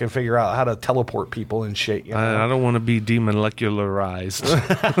will fucking figure out how to teleport people and shit. You know? I don't want to be demolecularized.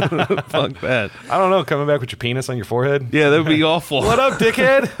 Fuck that. I don't know, coming back with your penis on your forehead? Yeah, that would be awful. What up,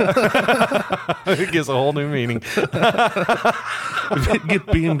 dickhead? It gives a whole new meaning. Get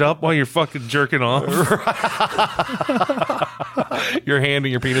beamed up while you're fucking jerking off. Your hand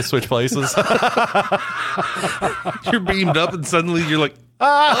and your penis switch places. You're beamed up and suddenly you're like,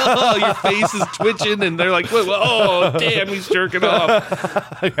 oh, your face is twitching and they're like, oh, damn, he's jerking off.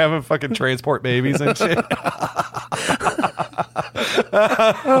 Having fucking transport babies and shit.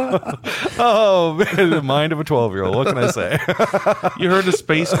 Oh, man, the mind of a 12-year-old. What can I say? You heard of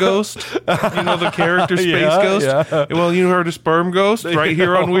Space Ghost? You know the character Space Ghost? Yeah. Well, you heard of Sperm Ghost right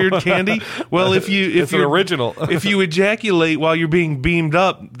here on Weird Candy? Well, if It's an you're original. if you ejaculate while you're being beamed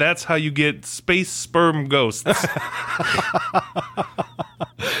up, that's how you get space sperm ghosts.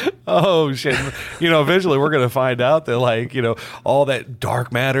 Oh, shit. You know, eventually we're going to find out that, like, you know, all that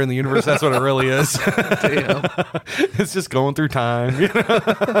dark matter in the universe, that's what it really is. Damn. It's just going through time. You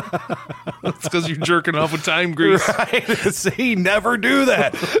know? It's because you're jerking off with time grease. Right? See, never do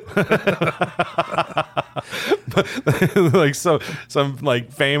that. But, like, so some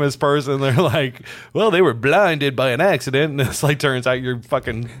like famous person, they're like, well, they were blinded by an accident, and it's like turns out you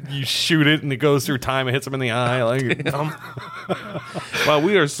shoot it and it goes through time and hits them in the eye. Like, Wow,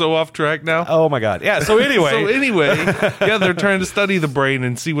 we are so off track now. oh my god, yeah. So anyway, yeah, they're trying to study the brain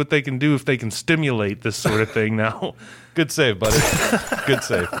and see what they can do if they can stimulate this sort of thing now. good save, buddy. Good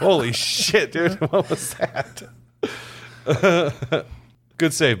save. Holy shit, dude, what was that?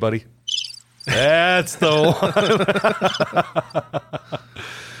 Good save, buddy. That's the one.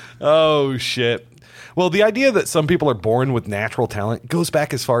 Oh, shit. Well, the idea that some people are born with natural talent goes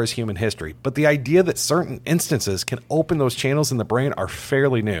back as far as human history, but the idea that certain instances can open those channels in the brain are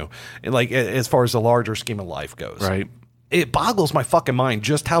fairly new, like as far as the larger scheme of life goes. Right. It boggles my fucking mind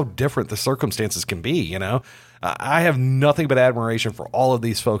just how different the circumstances can be, you know? I have nothing but admiration for all of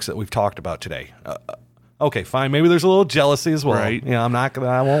these folks that we've talked about today. Okay, fine. Maybe there's a little jealousy as well. Right. Yeah,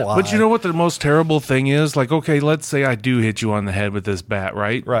 I won't lie. But you know what the most terrible thing is? Like, okay, let's say I do hit you on the head with this bat,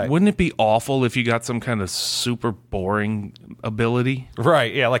 right? Right. Wouldn't it be awful if you got some kind of super boring ability?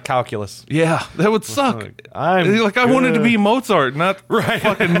 Right, yeah, like calculus. Yeah, that would suck. I wanted to be Mozart, not Right.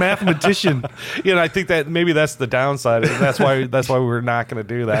 fucking mathematician. You know, I think that maybe that's the downside. That's why we're not going to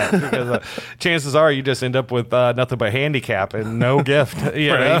do that, because chances are you just end up with nothing but handicap and no gift.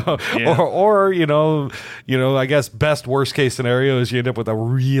 You Right. know, Yeah. or I guess best worst case scenario is you end up with a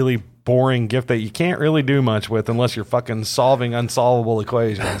really boring gift that you can't really do much with unless you're fucking solving unsolvable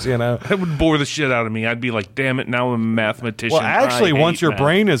equations. You know. That would bore the shit out of me. I'd be like, damn it, now I'm a mathematician. Well, actually, I once hate your math.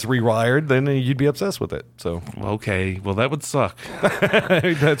 brain is rewired, then you'd be obsessed with it. So Okay, well, that would suck.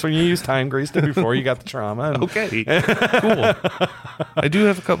 that's when you use time grease before you got the trauma. And, Okay, cool. I do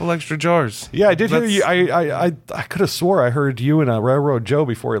have a couple extra jars. Yeah, I did hear Let's- you. I could have swore I heard you and Railroad Joe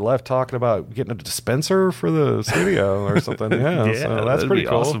before he left talking about getting a dispenser for the studio or something. Yeah, Yeah, so that's that'd pretty be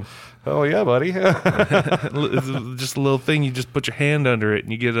cool. awesome. Oh yeah, buddy. It's just a little thing. You just put your hand under it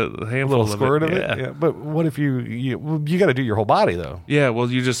and you get a handful Little squirt of it. Yeah. Yeah. But what if you got to do your whole body though? Yeah, well,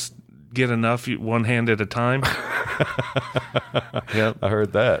 you just get enough one hand at a time. Yep. I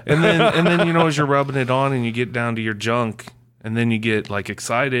heard that. And then as you're rubbing it on and you get down to your junk, and then you get like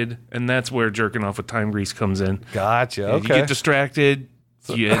excited, and that's where jerking off with time grease comes in. Gotcha. You Okay. get distracted.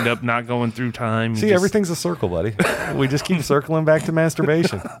 You end up not going through time. See, everything's a circle, buddy. We just keep circling back to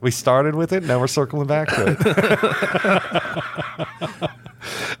masturbation. We started with it, now we're circling back to it.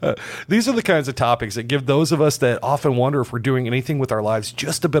 These are the kinds of topics that give those of us that often wonder if we're doing anything with our lives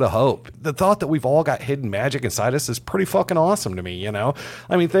just a bit of hope. The thought that we've all got hidden magic inside us is pretty fucking awesome to me, you know?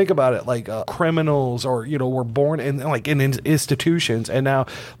 I mean, think about it, like criminals or, were born in institutions and now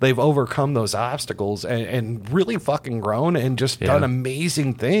they've overcome those obstacles and really fucking grown and just done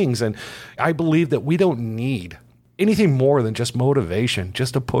amazing things. And I believe that we don't need anything more than just motivation,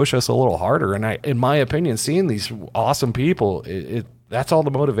 just to push us a little harder. And in my opinion, seeing these awesome people, that's all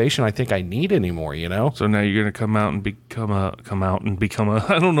the motivation I think I need anymore, you know? So now you're going to come out and become a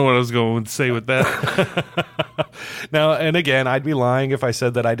I don't know what I was going to say with that. Now, and again, I'd be lying if I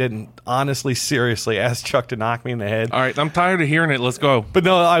said that I didn't honestly, seriously ask Chuck to knock me in the head. All right, I'm tired of hearing it. Let's go. But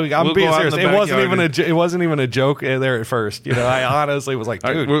no, I'm We'll being go out in serious. the It wasn't even a joke there at first. I honestly was like,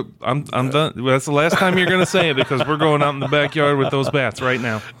 All right, dude. I'm done. That's the last time you're going to say it because we're going out in the backyard with those bats right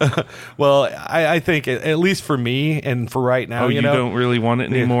now. Well, I think at least for me and for right now, Oh, you know, don't really want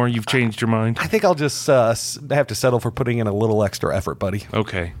it anymore? You've changed your mind? I think I'll just have to settle for putting in a little extra effort, buddy.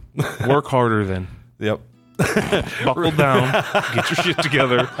 Okay. Work harder then. Yep. Buckle down. Get your shit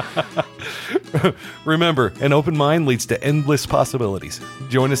together. Remember, an open mind leads to endless possibilities.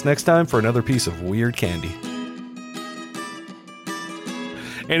 Join us next time for another piece of weird candy.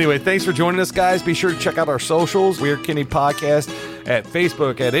 Anyway, thanks for joining us, guys. Be sure to check out our socials, Weird Kenny Podcast, at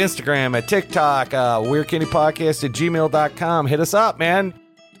Facebook, at Instagram, at TikTok, weirdkennypodcast@gmail.com. Hit us up, man.